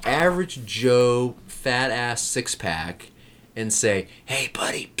average Joe fat ass 6-pack and say, "Hey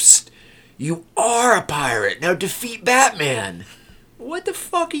buddy, psst, you are a pirate. Now defeat Batman." What the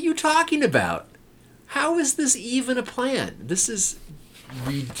fuck are you talking about? How is this even a plan? This is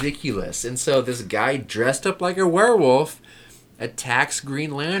ridiculous. And so this guy dressed up like a werewolf attacks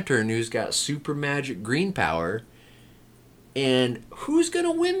Green Lantern, who's got super magic green power. And who's going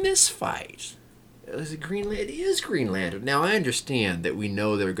to win this fight? Is it Green Lantern? It is Green Lantern. Now, I understand that we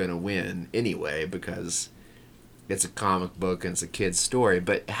know they're going to win anyway because it's a comic book and it's a kid's story,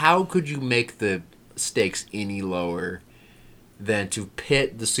 but how could you make the stakes any lower than to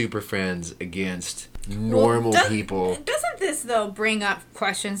pit the Super Friends against normal people? Doesn't this, though, bring up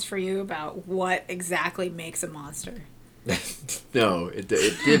questions for you about what exactly makes a monster? No, it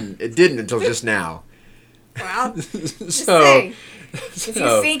didn't. It didn't until just now. Well, just saying. If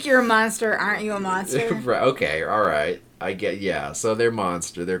you think you're a monster, aren't you a monster? Right, okay, all right. I get, yeah. So they're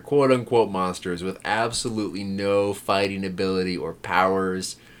monster. They're quote-unquote monsters with absolutely no fighting ability or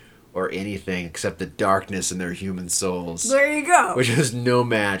powers or anything except the darkness in their human souls. There you go. Which is no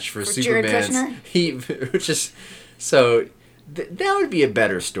match for Superman's heat. Which is so. That would be a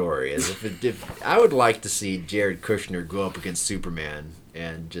better story. As if I would like to see Jared Kushner go up against Superman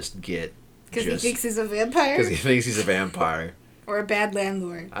and just get because he thinks he's a vampire. Because he thinks he's a vampire. Or a bad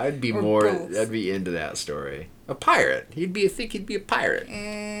landlord. I'd be both. I'd be into that story. A pirate. I think he'd be a pirate.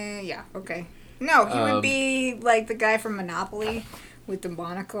 Yeah. Okay. No, he would be like the guy from Monopoly. With the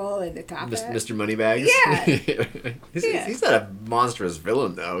monocle and the top hat. Mr. Moneybags? Yeah. He's not a monstrous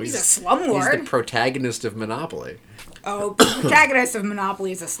villain, though. He's a slumlord. He's the protagonist of Monopoly. Oh, the protagonist of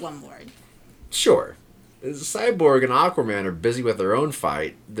Monopoly is a slumlord. Sure. Cyborg and Aquaman are busy with their own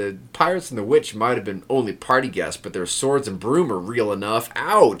fight. The Pirates and the Witch might have been only party guests, but their swords and broom are real enough.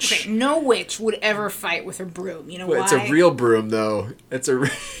 Ouch! Okay, no witch would ever fight with her broom. You know why? It's a real broom, though. It's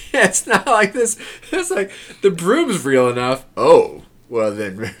not like this. It's like, the broom's real enough. Oh. Well,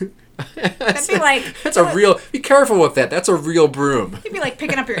 then... That'd be like... That's a real... Be careful with that. That's a real broom. It'd be like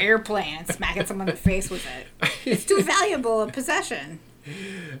picking up your airplane and smacking someone in the face with it. It's too valuable a possession.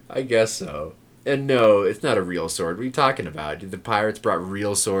 I guess so. And no, it's not a real sword. What are you talking about? The pirates brought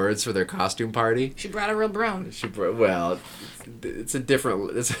real swords for their costume party? She brought a real broom. Well, it's a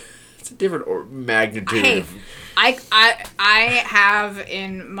different... It's a different magnitude. Hey, I have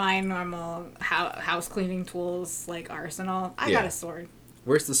in my normal house cleaning tools like arsenal. I got a sword.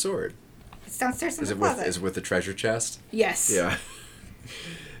 Where's the sword? It's downstairs in the closet. Is it with the treasure chest? Yes. Yeah.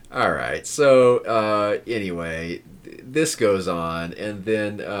 All right. So anyway, this goes on, and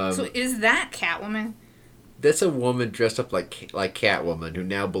then. So is that Catwoman? That's a woman dressed up like Catwoman who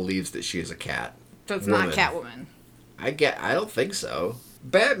now believes that she is a cat. So it's not Catwoman. I don't think so.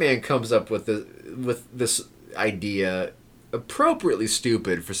 Batman comes up with this idea, appropriately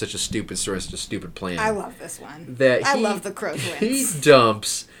stupid for such a stupid story, such a stupid plan. I love this one. I love the Crow twins. He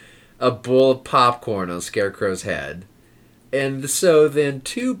dumps a bowl of popcorn on Scarecrow's head, and so then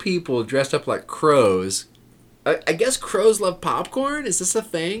two people dressed up like crows. I guess crows love popcorn. Is this a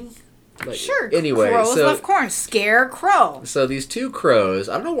thing? Sure. Anyway, crows love corn. Scarecrow. So these two crows,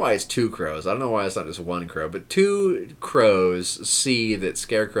 I don't know why it's two crows. I don't know why it's not just one crow, but two crows see that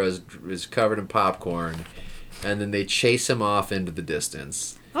Scarecrow is covered in popcorn, and then they chase him off into the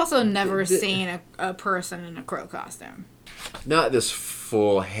distance. I've also never seen a person in a crow costume. Not this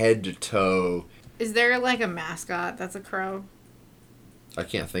full head to toe. Is there like a mascot that's a crow? I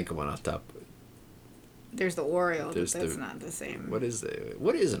can't think of one off the top. There's the Oriole. That's not the same. What is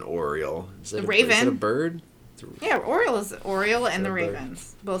an Oriole? Is it Raven. Is it a bird? Yeah, Oriole and the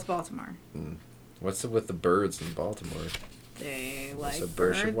Ravens. Both Baltimore. What's it with the birds in Baltimore? They like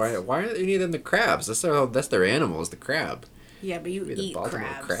birds. Why aren't any of them the crabs? That's their animal, is the crab. Yeah, but you eat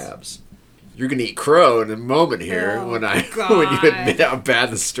crabs. You're gonna eat crow in a moment here when you admit how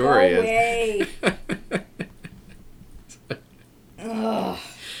bad the story is. Ugh.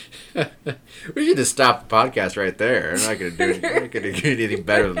 We should just stop the podcast right there. I'm not gonna do anything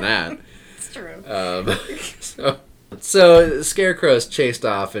better than that. It's true. So Scarecrow is chased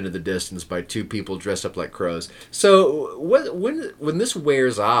off into the distance by two people dressed up like crows. So when this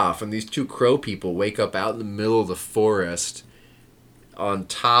wears off and these two crow people wake up out in the middle of the forest on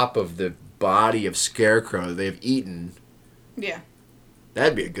top of the body of Scarecrow they've eaten. Yeah.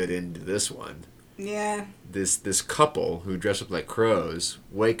 That'd be a good end to this one. Yeah. This couple who dress up like crows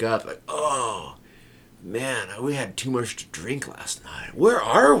wake up like, oh, man, we had too much to drink last night. Where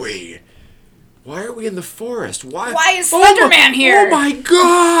are we? Why are we in the forest? Why is Slender Man here? Oh my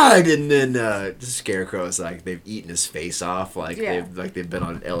God! And then the Scarecrow is like they've eaten his face off, they've been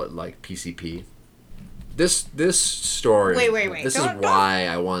on PCP. This story. Wait. This is why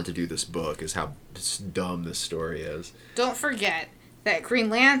I wanted to do this book. Is how dumb this story is. Don't forget that Green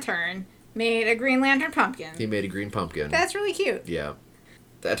Lantern made a Green Lantern pumpkin. He made a green pumpkin. That's really cute. Yeah.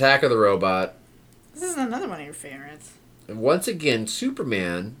 The Attack of the Robot. This is another one of your favorites. And once again,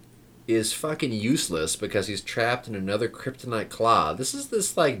 Superman is fucking useless because he's trapped in another kryptonite claw. This is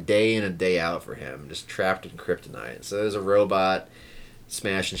day in and day out for him, just trapped in kryptonite. So there's a robot.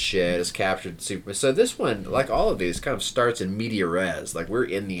 smashing shit, is captured super. So this one, like all of these, kind of starts in media res. Like we're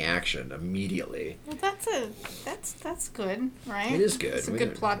in the action immediately. Well, that's good, right? It is good. It's a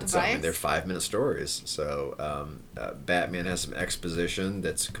good plot device. I mean, they're 5-minute stories. So Batman has some exposition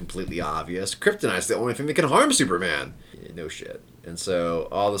that's completely obvious. Kryptonite's the only thing that can harm Superman. Yeah, no shit. And so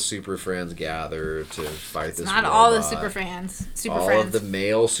all the super friends gather to fight this robot. Not all the super fans. All of the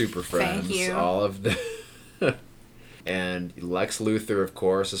male super friends. Thank you. All of the... And Lex Luthor, of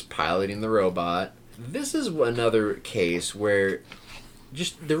course, is piloting the robot. This is another case where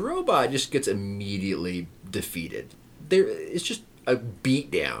just the robot just gets immediately defeated. It's just a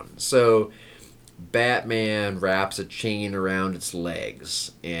beatdown. So Batman wraps a chain around its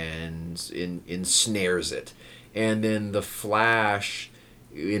legs and ensnares it. And then the Flash,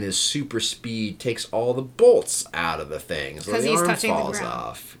 in his super speed, takes all the bolts out of the thing, so the arm falls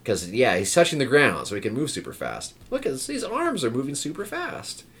off. Because he's touching the ground, so he can move super fast. Look at this; these arms are moving super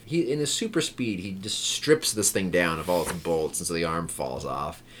fast. In his super speed, he just strips this thing down of all its bolts, and so the arm falls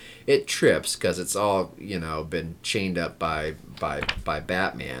off. It trips because it's all been chained up by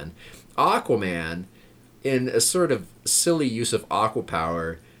Batman. Aquaman, in a sort of silly use of aqua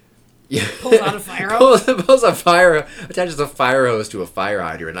power. Pulls out a fire hose. Attaches a fire hose to a fire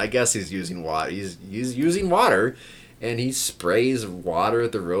hydrant. I guess he's using water. He's using water, and he sprays water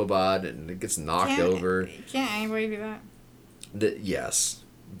at the robot, and it gets knocked over. Can't anybody do that? Yes,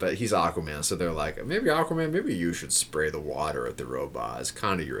 but he's Aquaman, so they're like, maybe you should spray the water at the robot. It's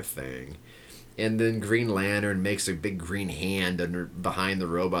kind of your thing. And then Green Lantern makes a big green hand behind the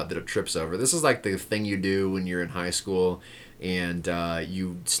robot that it trips over. This is like the thing you do when you're in high school. And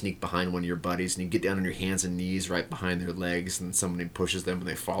you sneak behind one of your buddies, and you get down on your hands and knees right behind their legs, and somebody pushes them, and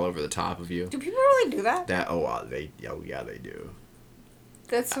they fall over the top of you. Do people really do that? They do.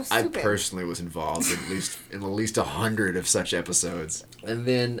 That's so stupid. I personally was involved in at least 100 of such episodes, and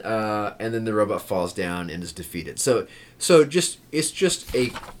then the robot falls down and is defeated. So it's just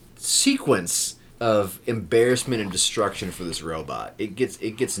a sequence of embarrassment and destruction for this robot. It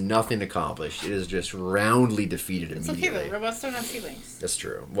gets nothing accomplished. It is just roundly defeated immediately. It's okay, though. Robots don't have feelings. That's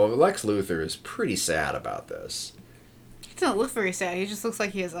true. Well, Lex Luthor is pretty sad about this. He doesn't look very sad. He just looks like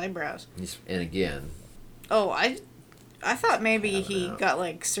he has eyebrows. And again... Oh, I thought maybe he got,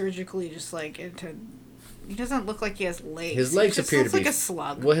 like, surgically just, like, into... He doesn't look like he has legs. His legs appear to be... like a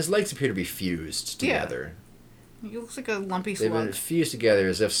slug. Well, his legs appear to be fused together. Yeah. He looks like a lumpy slug. They've been fused together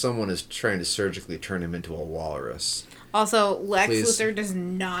as if someone is trying to surgically turn him into a walrus. Also, Lex Luthor does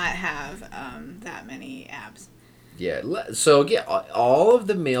not have that many abs. Yeah, so again, all of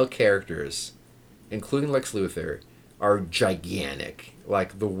the male characters, including Lex Luthor, are gigantic.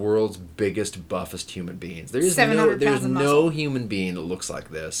 Like the world's biggest, buffest human beings. There's no human being that looks like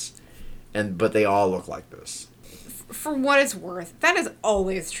this, but they all look like this. For what it's worth, that is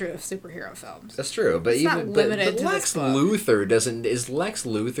always true of superhero films. That's true, but it's not limited to Lex Luthor doesn't. Is Lex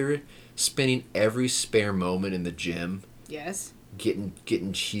Luthor spending every spare moment in the gym? Yes. Getting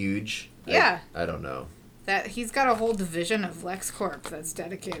huge. Yeah. I don't know. That he's got a whole division of LexCorp that's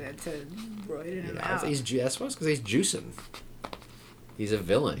dedicated to roiding him out. I suppose because he's juicing. He's a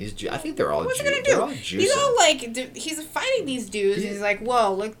villain. I think they're all. What's he gonna do? He's all like, he's fighting these dudes. He's like,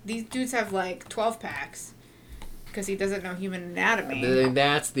 whoa, look, these dudes have like 12 packs. Because he doesn't know human anatomy.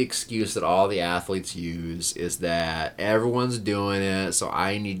 That's the excuse that all the athletes use, is that everyone's doing it, so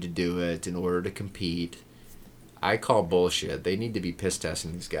I need to do it in order to compete. I call bullshit. They need to be piss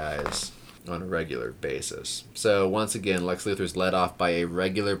testing these guys on a regular basis. So once again, Lex Luthor's led off by a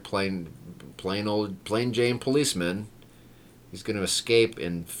regular plain Jane policeman. He's going to escape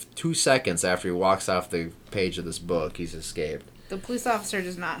in 2 seconds after he walks off the page of this book. He's escaped. The police officer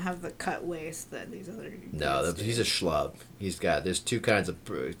does not have the cut waist that these other dudes do. He's a schlub. There's two kinds of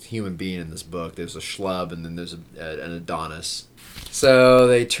human being in this book. There's a schlub, and then there's an Adonis. So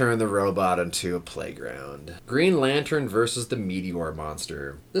they turn the robot into a playground. Green Lantern versus the Meteor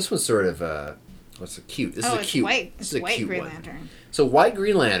Monster. This one's sort of cute. This is a cute. White. This is a white cute Green one. Lantern. So White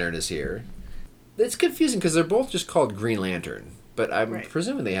Green Lantern is here. It's confusing because they're both just called Green Lantern, but I'm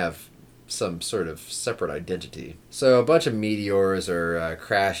presuming they have some sort of separate identity. So a bunch of meteors are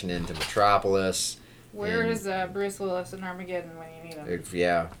crashing into Metropolis. Where is Bruce Willis in Armageddon when you need him?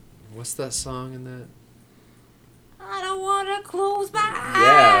 Yeah. What's that song in that? I don't want to close my eyes.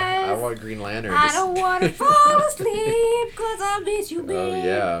 Yeah, I want Green Lantern. I don't want to fall asleep because I miss you, babe. Oh,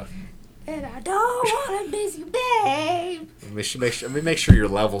 yeah. And I don't want to miss you, babe. Let me make sure your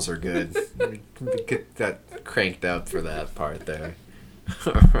levels are good. Let me get that cranked up for that part there.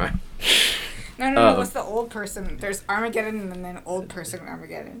 All right. No. What's the old person? There's Armageddon and then old person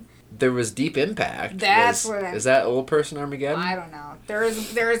Armageddon. There was Deep Impact. That's Is that old person Armageddon? I don't know. There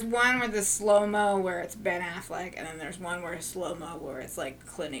is one with the slow-mo where it's Ben Affleck, and then there's one where it's slow-mo where it's like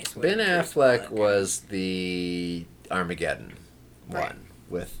Clint Eastwood. Ben Affleck was the Armageddon one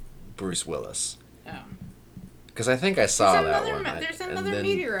with Bruce Willis. Oh. Because I think I saw that one. There's another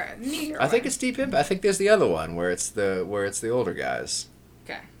meteor. I think it's Deep Impact. I think there's the other one where it's the older guys.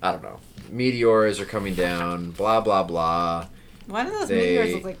 Okay. I don't know. Meteors are coming down. Blah blah blah. Why do those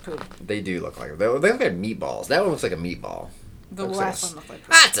meteors look like poop? They do look like they look like meatballs. That one looks like a meatball. The last one looked like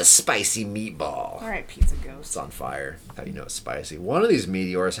poop. That's a spicy meatball. All right, Pizza Ghost. It's on fire. How do you know it's spicy? One of these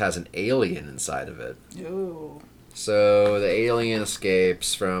meteors has an alien inside of it. Ooh. So the alien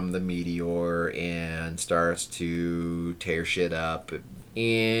escapes from the meteor and starts to tear shit up. And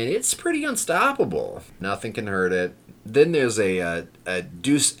it's pretty unstoppable. Nothing can hurt it. Then there's a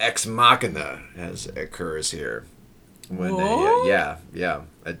Deus Ex Machina as occurs here. When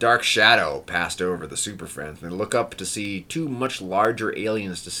a dark shadow passed over the Super Friends. And they look up to see two much larger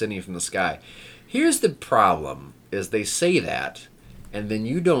aliens descending from the sky. Here's the problem, is they say that, and then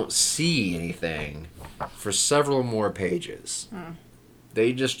you don't see anything for several more pages.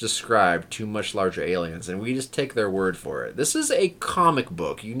 They just describe two much larger aliens, and we just take their word for it. This is a comic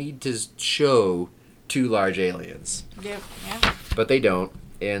book. You need to show two large aliens. Yep. Yeah. But they don't.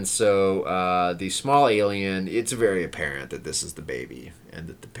 And so the small alien, it's very apparent that this is the baby and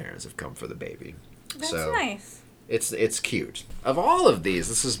that the parents have come for the baby. That's nice. It's cute. Of all of these,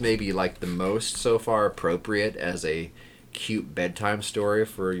 this is maybe like the most so far appropriate as a cute bedtime story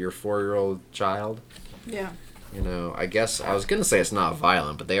for your 4-year-old child. Yeah. You know, I guess I was going to say it's not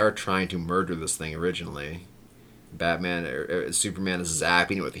violent, but they are trying to murder this thing originally. Superman is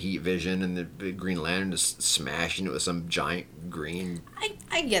zapping it with heat vision, and the Green Lantern is smashing it with some giant green.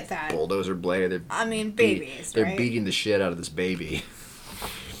 I get that. Bulldozer blade. Babies. They're beating the shit out of this baby.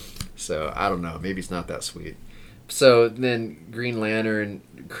 So I don't know. Maybe it's not that sweet. So then Green Lantern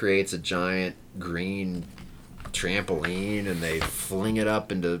creates a giant green trampoline, and they fling it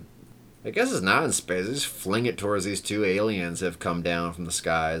up into. I guess it's not in space. They just fling it towards these two aliens that have come down from the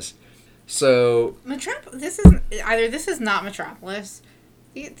skies. So this is not Metropolis.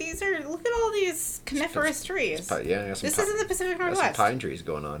 These are, look at all these coniferous trees. This isn't the Pacific Northwest. Some pine trees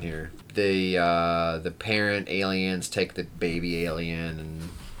going on here. The parent aliens take the baby alien and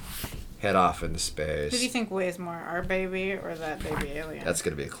head off into space. Who do you think weighs more, our baby or that baby alien? That's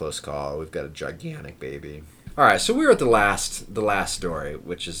gonna be a close call. We've got a gigantic baby. All right, so we're at the last story,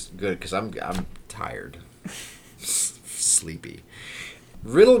 which is good because I'm tired, sleepy.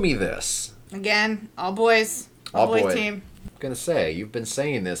 Riddle me this. Again, all boys. All boy team. I'm going to say, you've been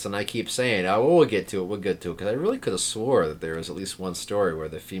saying this, and I keep saying, oh, we'll get to it, because I really could have swore that there was at least one story where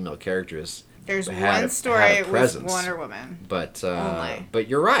the female characters There's one story with Wonder Woman. But only. But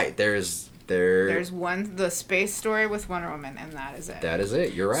you're right. There's the space story with Wonder Woman, and that is it. That is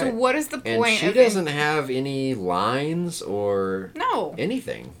it. You're right. So what is the point? And she doesn't have any lines or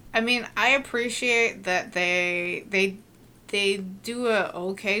anything. I mean, I appreciate that they do a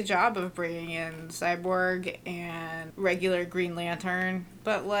okay job of bringing in Cyborg and regular Green Lantern,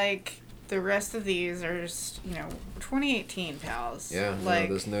 but like the rest of these are just 2018 pals. Yeah,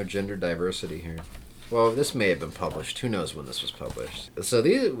 there's no gender diversity here. Well, this may have been published. Who knows when this was published? So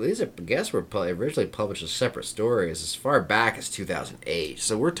these I guess were originally published as separate stories as far back as 2008.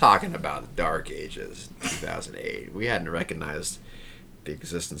 So we're talking about the Dark Ages, 2008. We hadn't recognized the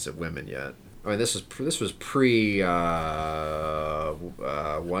existence of women yet. I mean, this was pre Wonder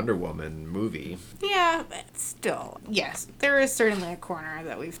Woman movie. Yeah, but still, yes, there is certainly a corner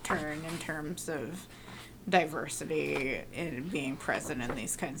that we've turned in terms of diversity and being present in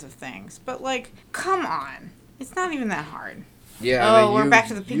these kinds of things. But like, come on, it's not even that hard. Yeah, I mean, we're back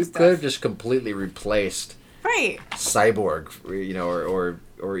to the pink stuff. You could have just completely replaced Cyborg,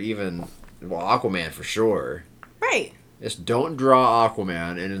 or even Aquaman for sure. Right. Just don't draw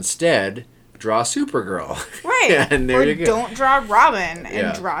Aquaman, and instead draw Supergirl. Right. And there you go. Don't draw Robin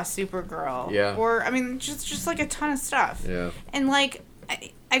and draw Supergirl. Yeah. Or, I mean, just like a ton of stuff. Yeah. And like,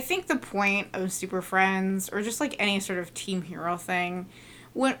 I think the point of Super Friends, or just like any sort of team hero thing,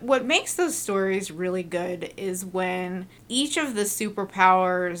 what makes those stories really good is when each of the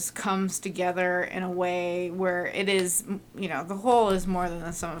superpowers comes together in a way where it is, the whole is more than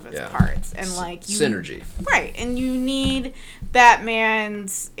the sum of its parts. And like synergy. Right. And you need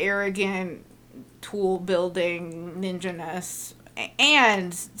Batman's arrogant tool building ninja-ness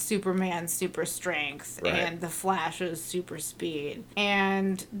and Superman's super strength and the Flash's super speed.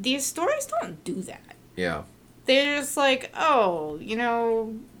 And these stories don't do that. Yeah. They're just like,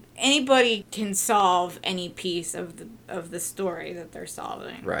 anybody can solve any piece of the story that they're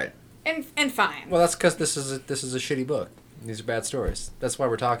solving. Right. And fine. Well, that's because this is a shitty book. These are bad stories. That's why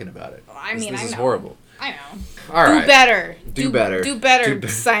we're talking about it. Well, I mean, this I is know. horrible. I know. All right. Do better,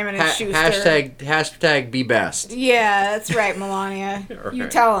 Simon and Schuster. Hashtag be best. Yeah, that's right, Melania. Right. You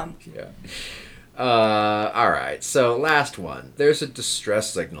tell him. Yeah. All right. So last one. There's a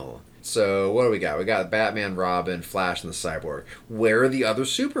distress signal. So what do we got? We got Batman, Robin, Flash, and the Cyborg. Where are the other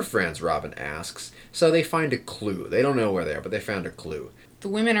Super Friends? Robin asks. So they find a clue. They don't know where they are, but they found a clue. The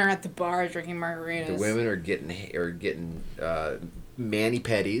women are at the bar drinking margaritas. The women are getting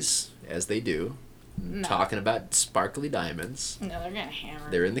mani-pedis, as they do. No. Talking about sparkly diamonds. No, they're getting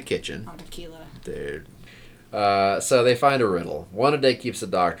hammered. They're in the kitchen. On tequila. Dude. So they find a riddle. One a day keeps the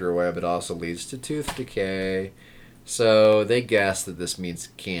doctor away, but also leads to tooth decay. So they guess that this means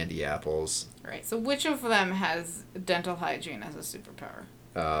candy apples. Right. So which of them has dental hygiene as a superpower?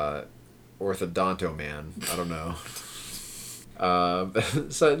 Orthodonto man. I don't know.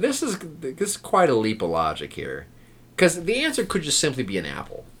 So this is quite a leap of logic here. Because the answer could just simply be an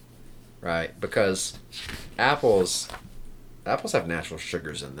apple. Right? Because apples have natural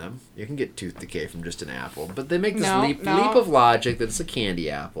sugars in them. You can get tooth decay from just an apple. But they make this leap of logic that it's a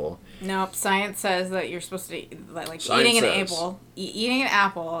candy apple. Nope. Science says that you're supposed to eating an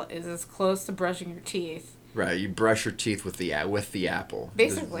apple is as close to brushing your teeth. Right, you brush your teeth with the apple.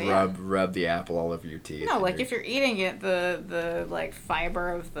 Basically, just rub the apple all over your teeth. No, like if you're eating it, the like fiber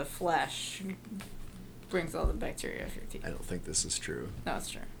of the flesh brings all the bacteria off your teeth. I don't think this is true. No, it's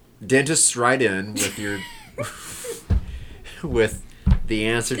true. Dentists, write in with your with the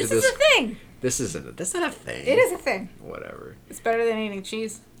answer to this. This is a thing. That's not a thing. It is a thing. Whatever. It's better than eating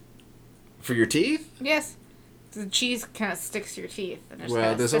cheese. For your teeth? Yes. The cheese kind of sticks to your teeth. And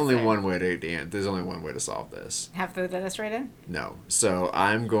there's only one way to solve this. Have the dentist write in? No. So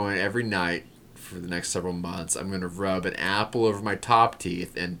I'm going every night for the next several months. I'm going to rub an apple over my top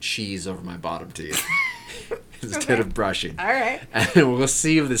teeth and cheese over my bottom teeth instead of brushing. All right. And we'll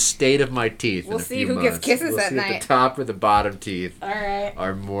see the state of my teeth. We'll see who gets kisses at night. If the top or the bottom teeth all right.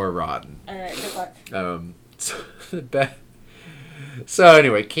 are more rotten. All right. Good So luck. So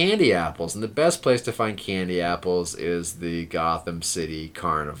anyway, candy apples. And the best place to find candy apples is the Gotham City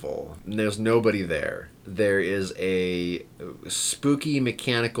Carnival. And there's nobody there. There is a spooky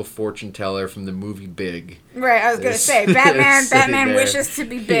mechanical fortune teller from the movie Big. Right, I was going to say, Batman wishes to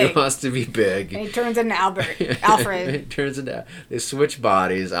be big. He wants to be big. And he turns into Alfred. They switch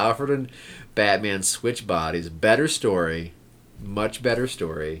bodies. Alfred and Batman switch bodies. Better story. Much better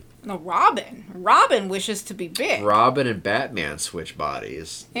story. No, Robin. Robin wishes to be big. Robin and Batman switch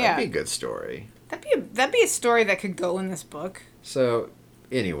bodies. Yeah. That'd be a good story. That'd be a story that could go in this book. So,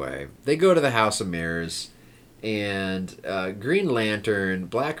 anyway, they go to the House of Mirrors, and Green Lantern,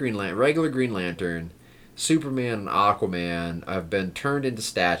 regular Green Lantern, Superman, and Aquaman have been turned into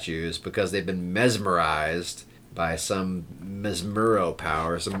statues because they've been mesmerized by some mesmero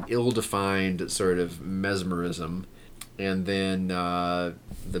power, some ill-defined sort of mesmerism. And then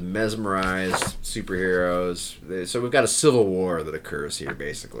the mesmerized superheroes. So we've got a civil war that occurs here,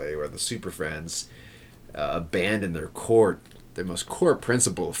 basically, where the Super Friends abandon their most core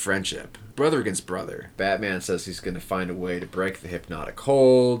principle of friendship. Brother against brother. Batman says he's going to find a way to break the hypnotic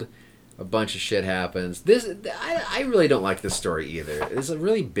hold. A bunch of shit happens. I really don't like this story either. It's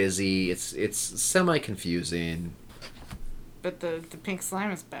really busy. It's semi-confusing. But the pink slime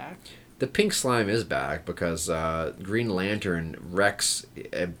is back. The pink slime is back because Green Lantern wrecks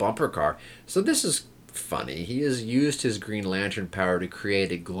a bumper car. So this is funny. He has used his Green Lantern power to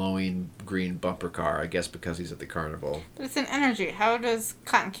create a glowing green bumper car, I guess because he's at the carnival. But it's an energy. How does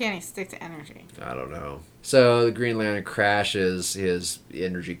cotton candy stick to energy? I don't know. So the Green Lantern crashes his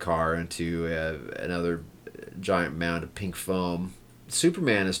energy car into another giant mound of pink foam.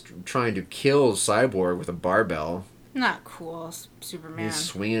 Superman is trying to kill Cyborg with a barbell. Not cool, Superman. He's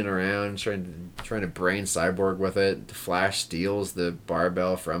swinging it around, trying to brain Cyborg with it. The Flash steals the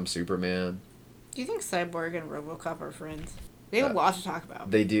barbell from Superman. Do you think Cyborg and RoboCop are friends? They have a lot to talk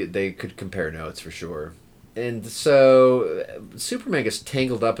about. They do. They could compare notes for sure. And so Superman gets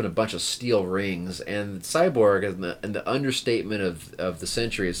tangled up in a bunch of steel rings, and Cyborg, in the understatement of the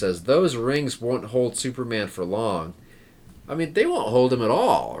century, says those rings won't hold Superman for long. I mean, they won't hold him at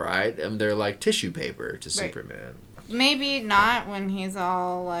all, right? I mean, they're like tissue paper to Superman. Maybe not when he's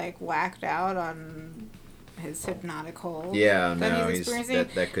all like whacked out on his hypnotic hold. Yeah, that he's experiencing.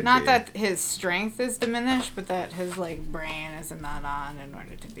 That could not be. that his strength is diminished, but that his like brain isn't not on in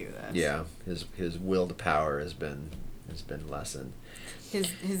order to do this. Yeah, his will to power has been lessened.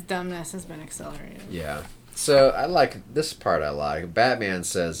 His dumbness has been accelerated. Yeah. So I like this part. I like Batman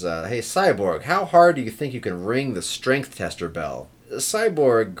says, "Hey Cyborg, how hard do you think you can ring the strength tester bell?"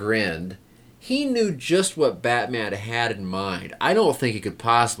 Cyborg grinned. He knew just what Batman had in mind. I don't think he could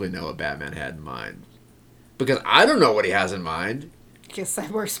possibly know what Batman had in mind, because I don't know what he has in mind. Guess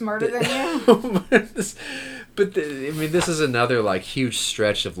Cyborg's smarter than you. This is another like huge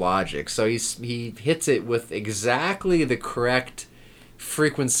stretch of logic. So he hits it with exactly the correct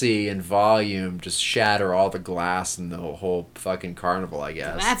frequency and volume to shatter all the glass in the whole fucking carnival, I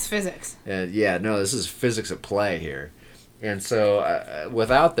guess. That's physics. And yeah, no, this is physics at play here. And so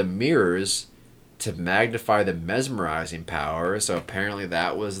without the mirrors to magnify the mesmerizing power, so apparently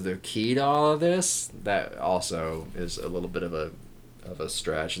that was the key to all of this. That also is a little bit of a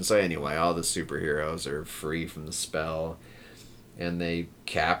stretch. And so anyway, all the superheroes are free from the spell, and they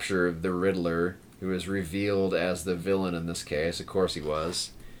capture the Riddler, who is revealed as the villain in this case. Of course he was.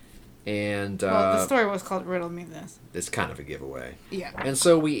 And the story was called Riddle Me This. It's kind of a giveaway. Yeah. And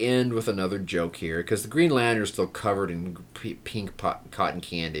so we end with another joke here, because the Green Lantern is still covered in pink cotton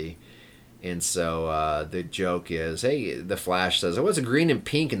candy. And so the joke is, hey, the Flash says, "Oh, it's green and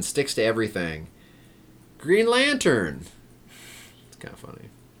pink and sticks to everything." Green Lantern. It's kind of funny.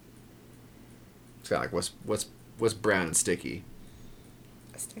 It's kind of like, what's brown and sticky?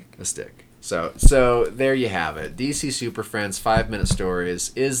 A stick. So there you have it. DC Super Friends 5-minute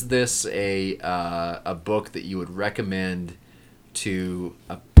stories. Is this a book that you would recommend to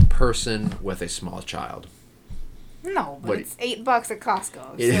a person with a small child? No, but it's $8 at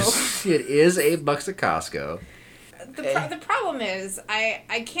Costco. It is $8 at Costco. The problem is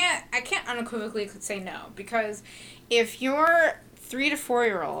I can't unequivocally say no, because if your 3 to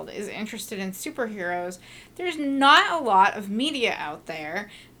 4-year-old is interested in superheroes, there's not a lot of media out there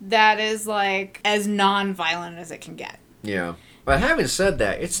that is like as non-violent as it can get. Yeah, but having said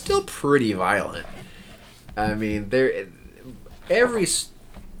that, it's still pretty violent. I mean, I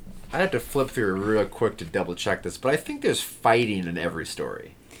have to flip through real quick to double check this, but I think there's fighting in every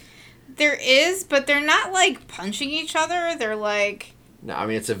story. There is, but they're not like punching each other. They're like... No, I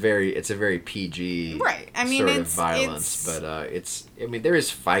mean it's a very PG right. I mean, sort of violence, but there is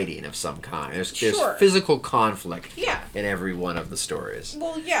fighting of some kind. There's physical conflict in every one of the stories.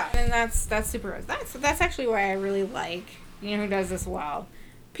 Well, yeah, and that's super. That's actually why I really like, you know, who does this well,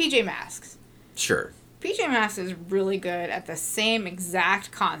 PJ Masks. Sure. PJ Masks is really good at the same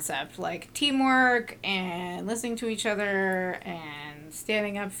exact concept, like teamwork and listening to each other and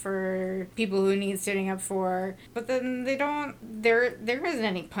standing up for people who need standing up for. But then there isn't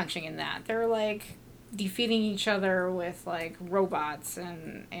any punching in that. They're like defeating each other with like robots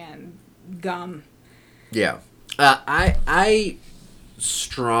and gum. Yeah. I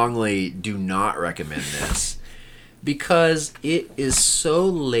strongly do not recommend this. Because it is so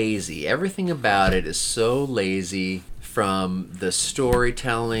lazy. Everything about it is so lazy, from the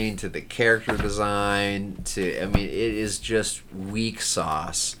storytelling to the character design it is just weak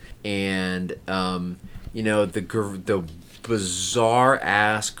sauce. And the bizarre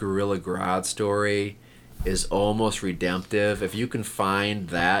ass Gorilla Grodd story is almost redemptive. If you can find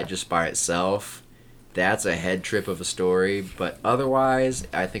that just by itself, that's a head trip of a story. But otherwise,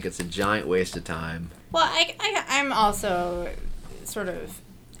 I think it's a giant waste of time. Well, I'm also sort of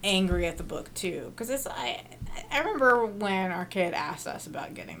angry at the book, too. Because I remember when our kid asked us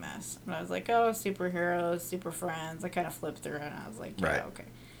about getting this. And I was like, oh, superheroes, super friends. I kind of flipped through it, and I was like, yeah, okay.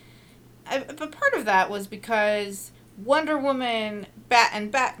 But part of that was because Wonder Woman,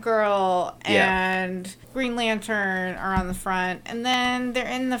 Batgirl, and Green Lantern are on the front. And then they're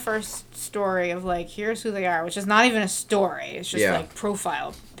in the first story of, like, here's who they are, which is not even a story. It's just, like,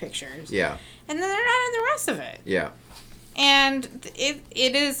 profile pictures. Yeah. And then they're not in the rest of it. Yeah. And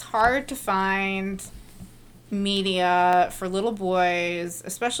it is hard to find media for little boys,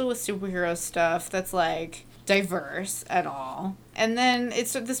 especially with superhero stuff, that's, like, diverse at all. And then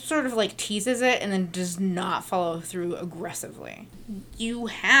this sort of, like, teases it and then does not follow through aggressively. You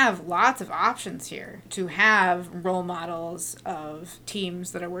have lots of options here to have role models of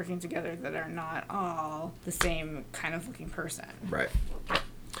teams that are working together that are not all the same kind of looking person. Right.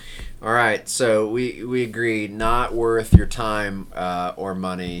 All right, so we agree, not worth your time or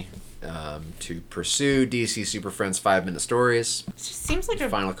money to pursue DC Super Friends 5-minute stories. It just seems like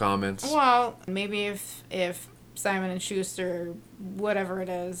final comments. Well, maybe if Simon and Schuster, whatever it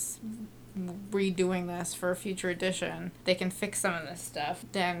is, redoing this for a future edition, they can fix some of this stuff.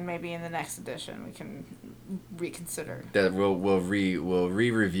 Then maybe in the next edition we can reconsider. That we'll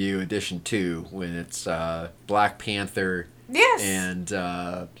re-review edition 2 when it's Black Panther. Yes.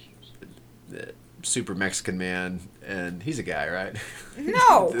 And Super Mexican Man, and he's a guy, right?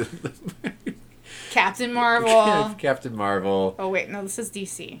 No. Captain Marvel. Captain Marvel. Oh, wait. No, this is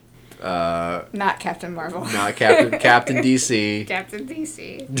DC. Not Captain Marvel. Not Captain DC. Captain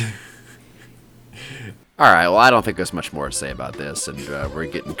DC. All right, well, I don't think there's much more to say about this, and we're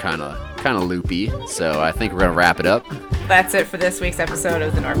getting kind of loopy, so I think we're going to wrap it up. That's it for this week's episode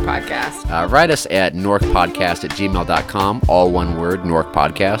of the Nork Podcast. Write us at norkpodcast@gmail.com, all one word, Nork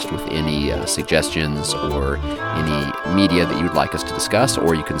Podcast, with any suggestions or any media that you'd like us to discuss,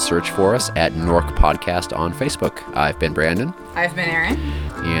 or you can search for us at Nork Podcast on Facebook. I've been Brandon. I've been Aaron.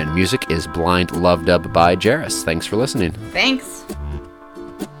 And music is Blind Love Dub by Jairus. Thanks for listening. Thanks.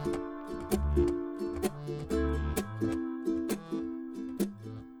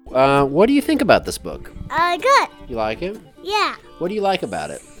 What do you think about this book? Good. You like it? Yeah. What do you like about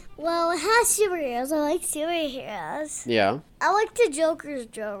it? Well, it has superheroes. I like superheroes. Yeah. I like the Joker's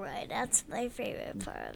jewelry. That's my favorite part.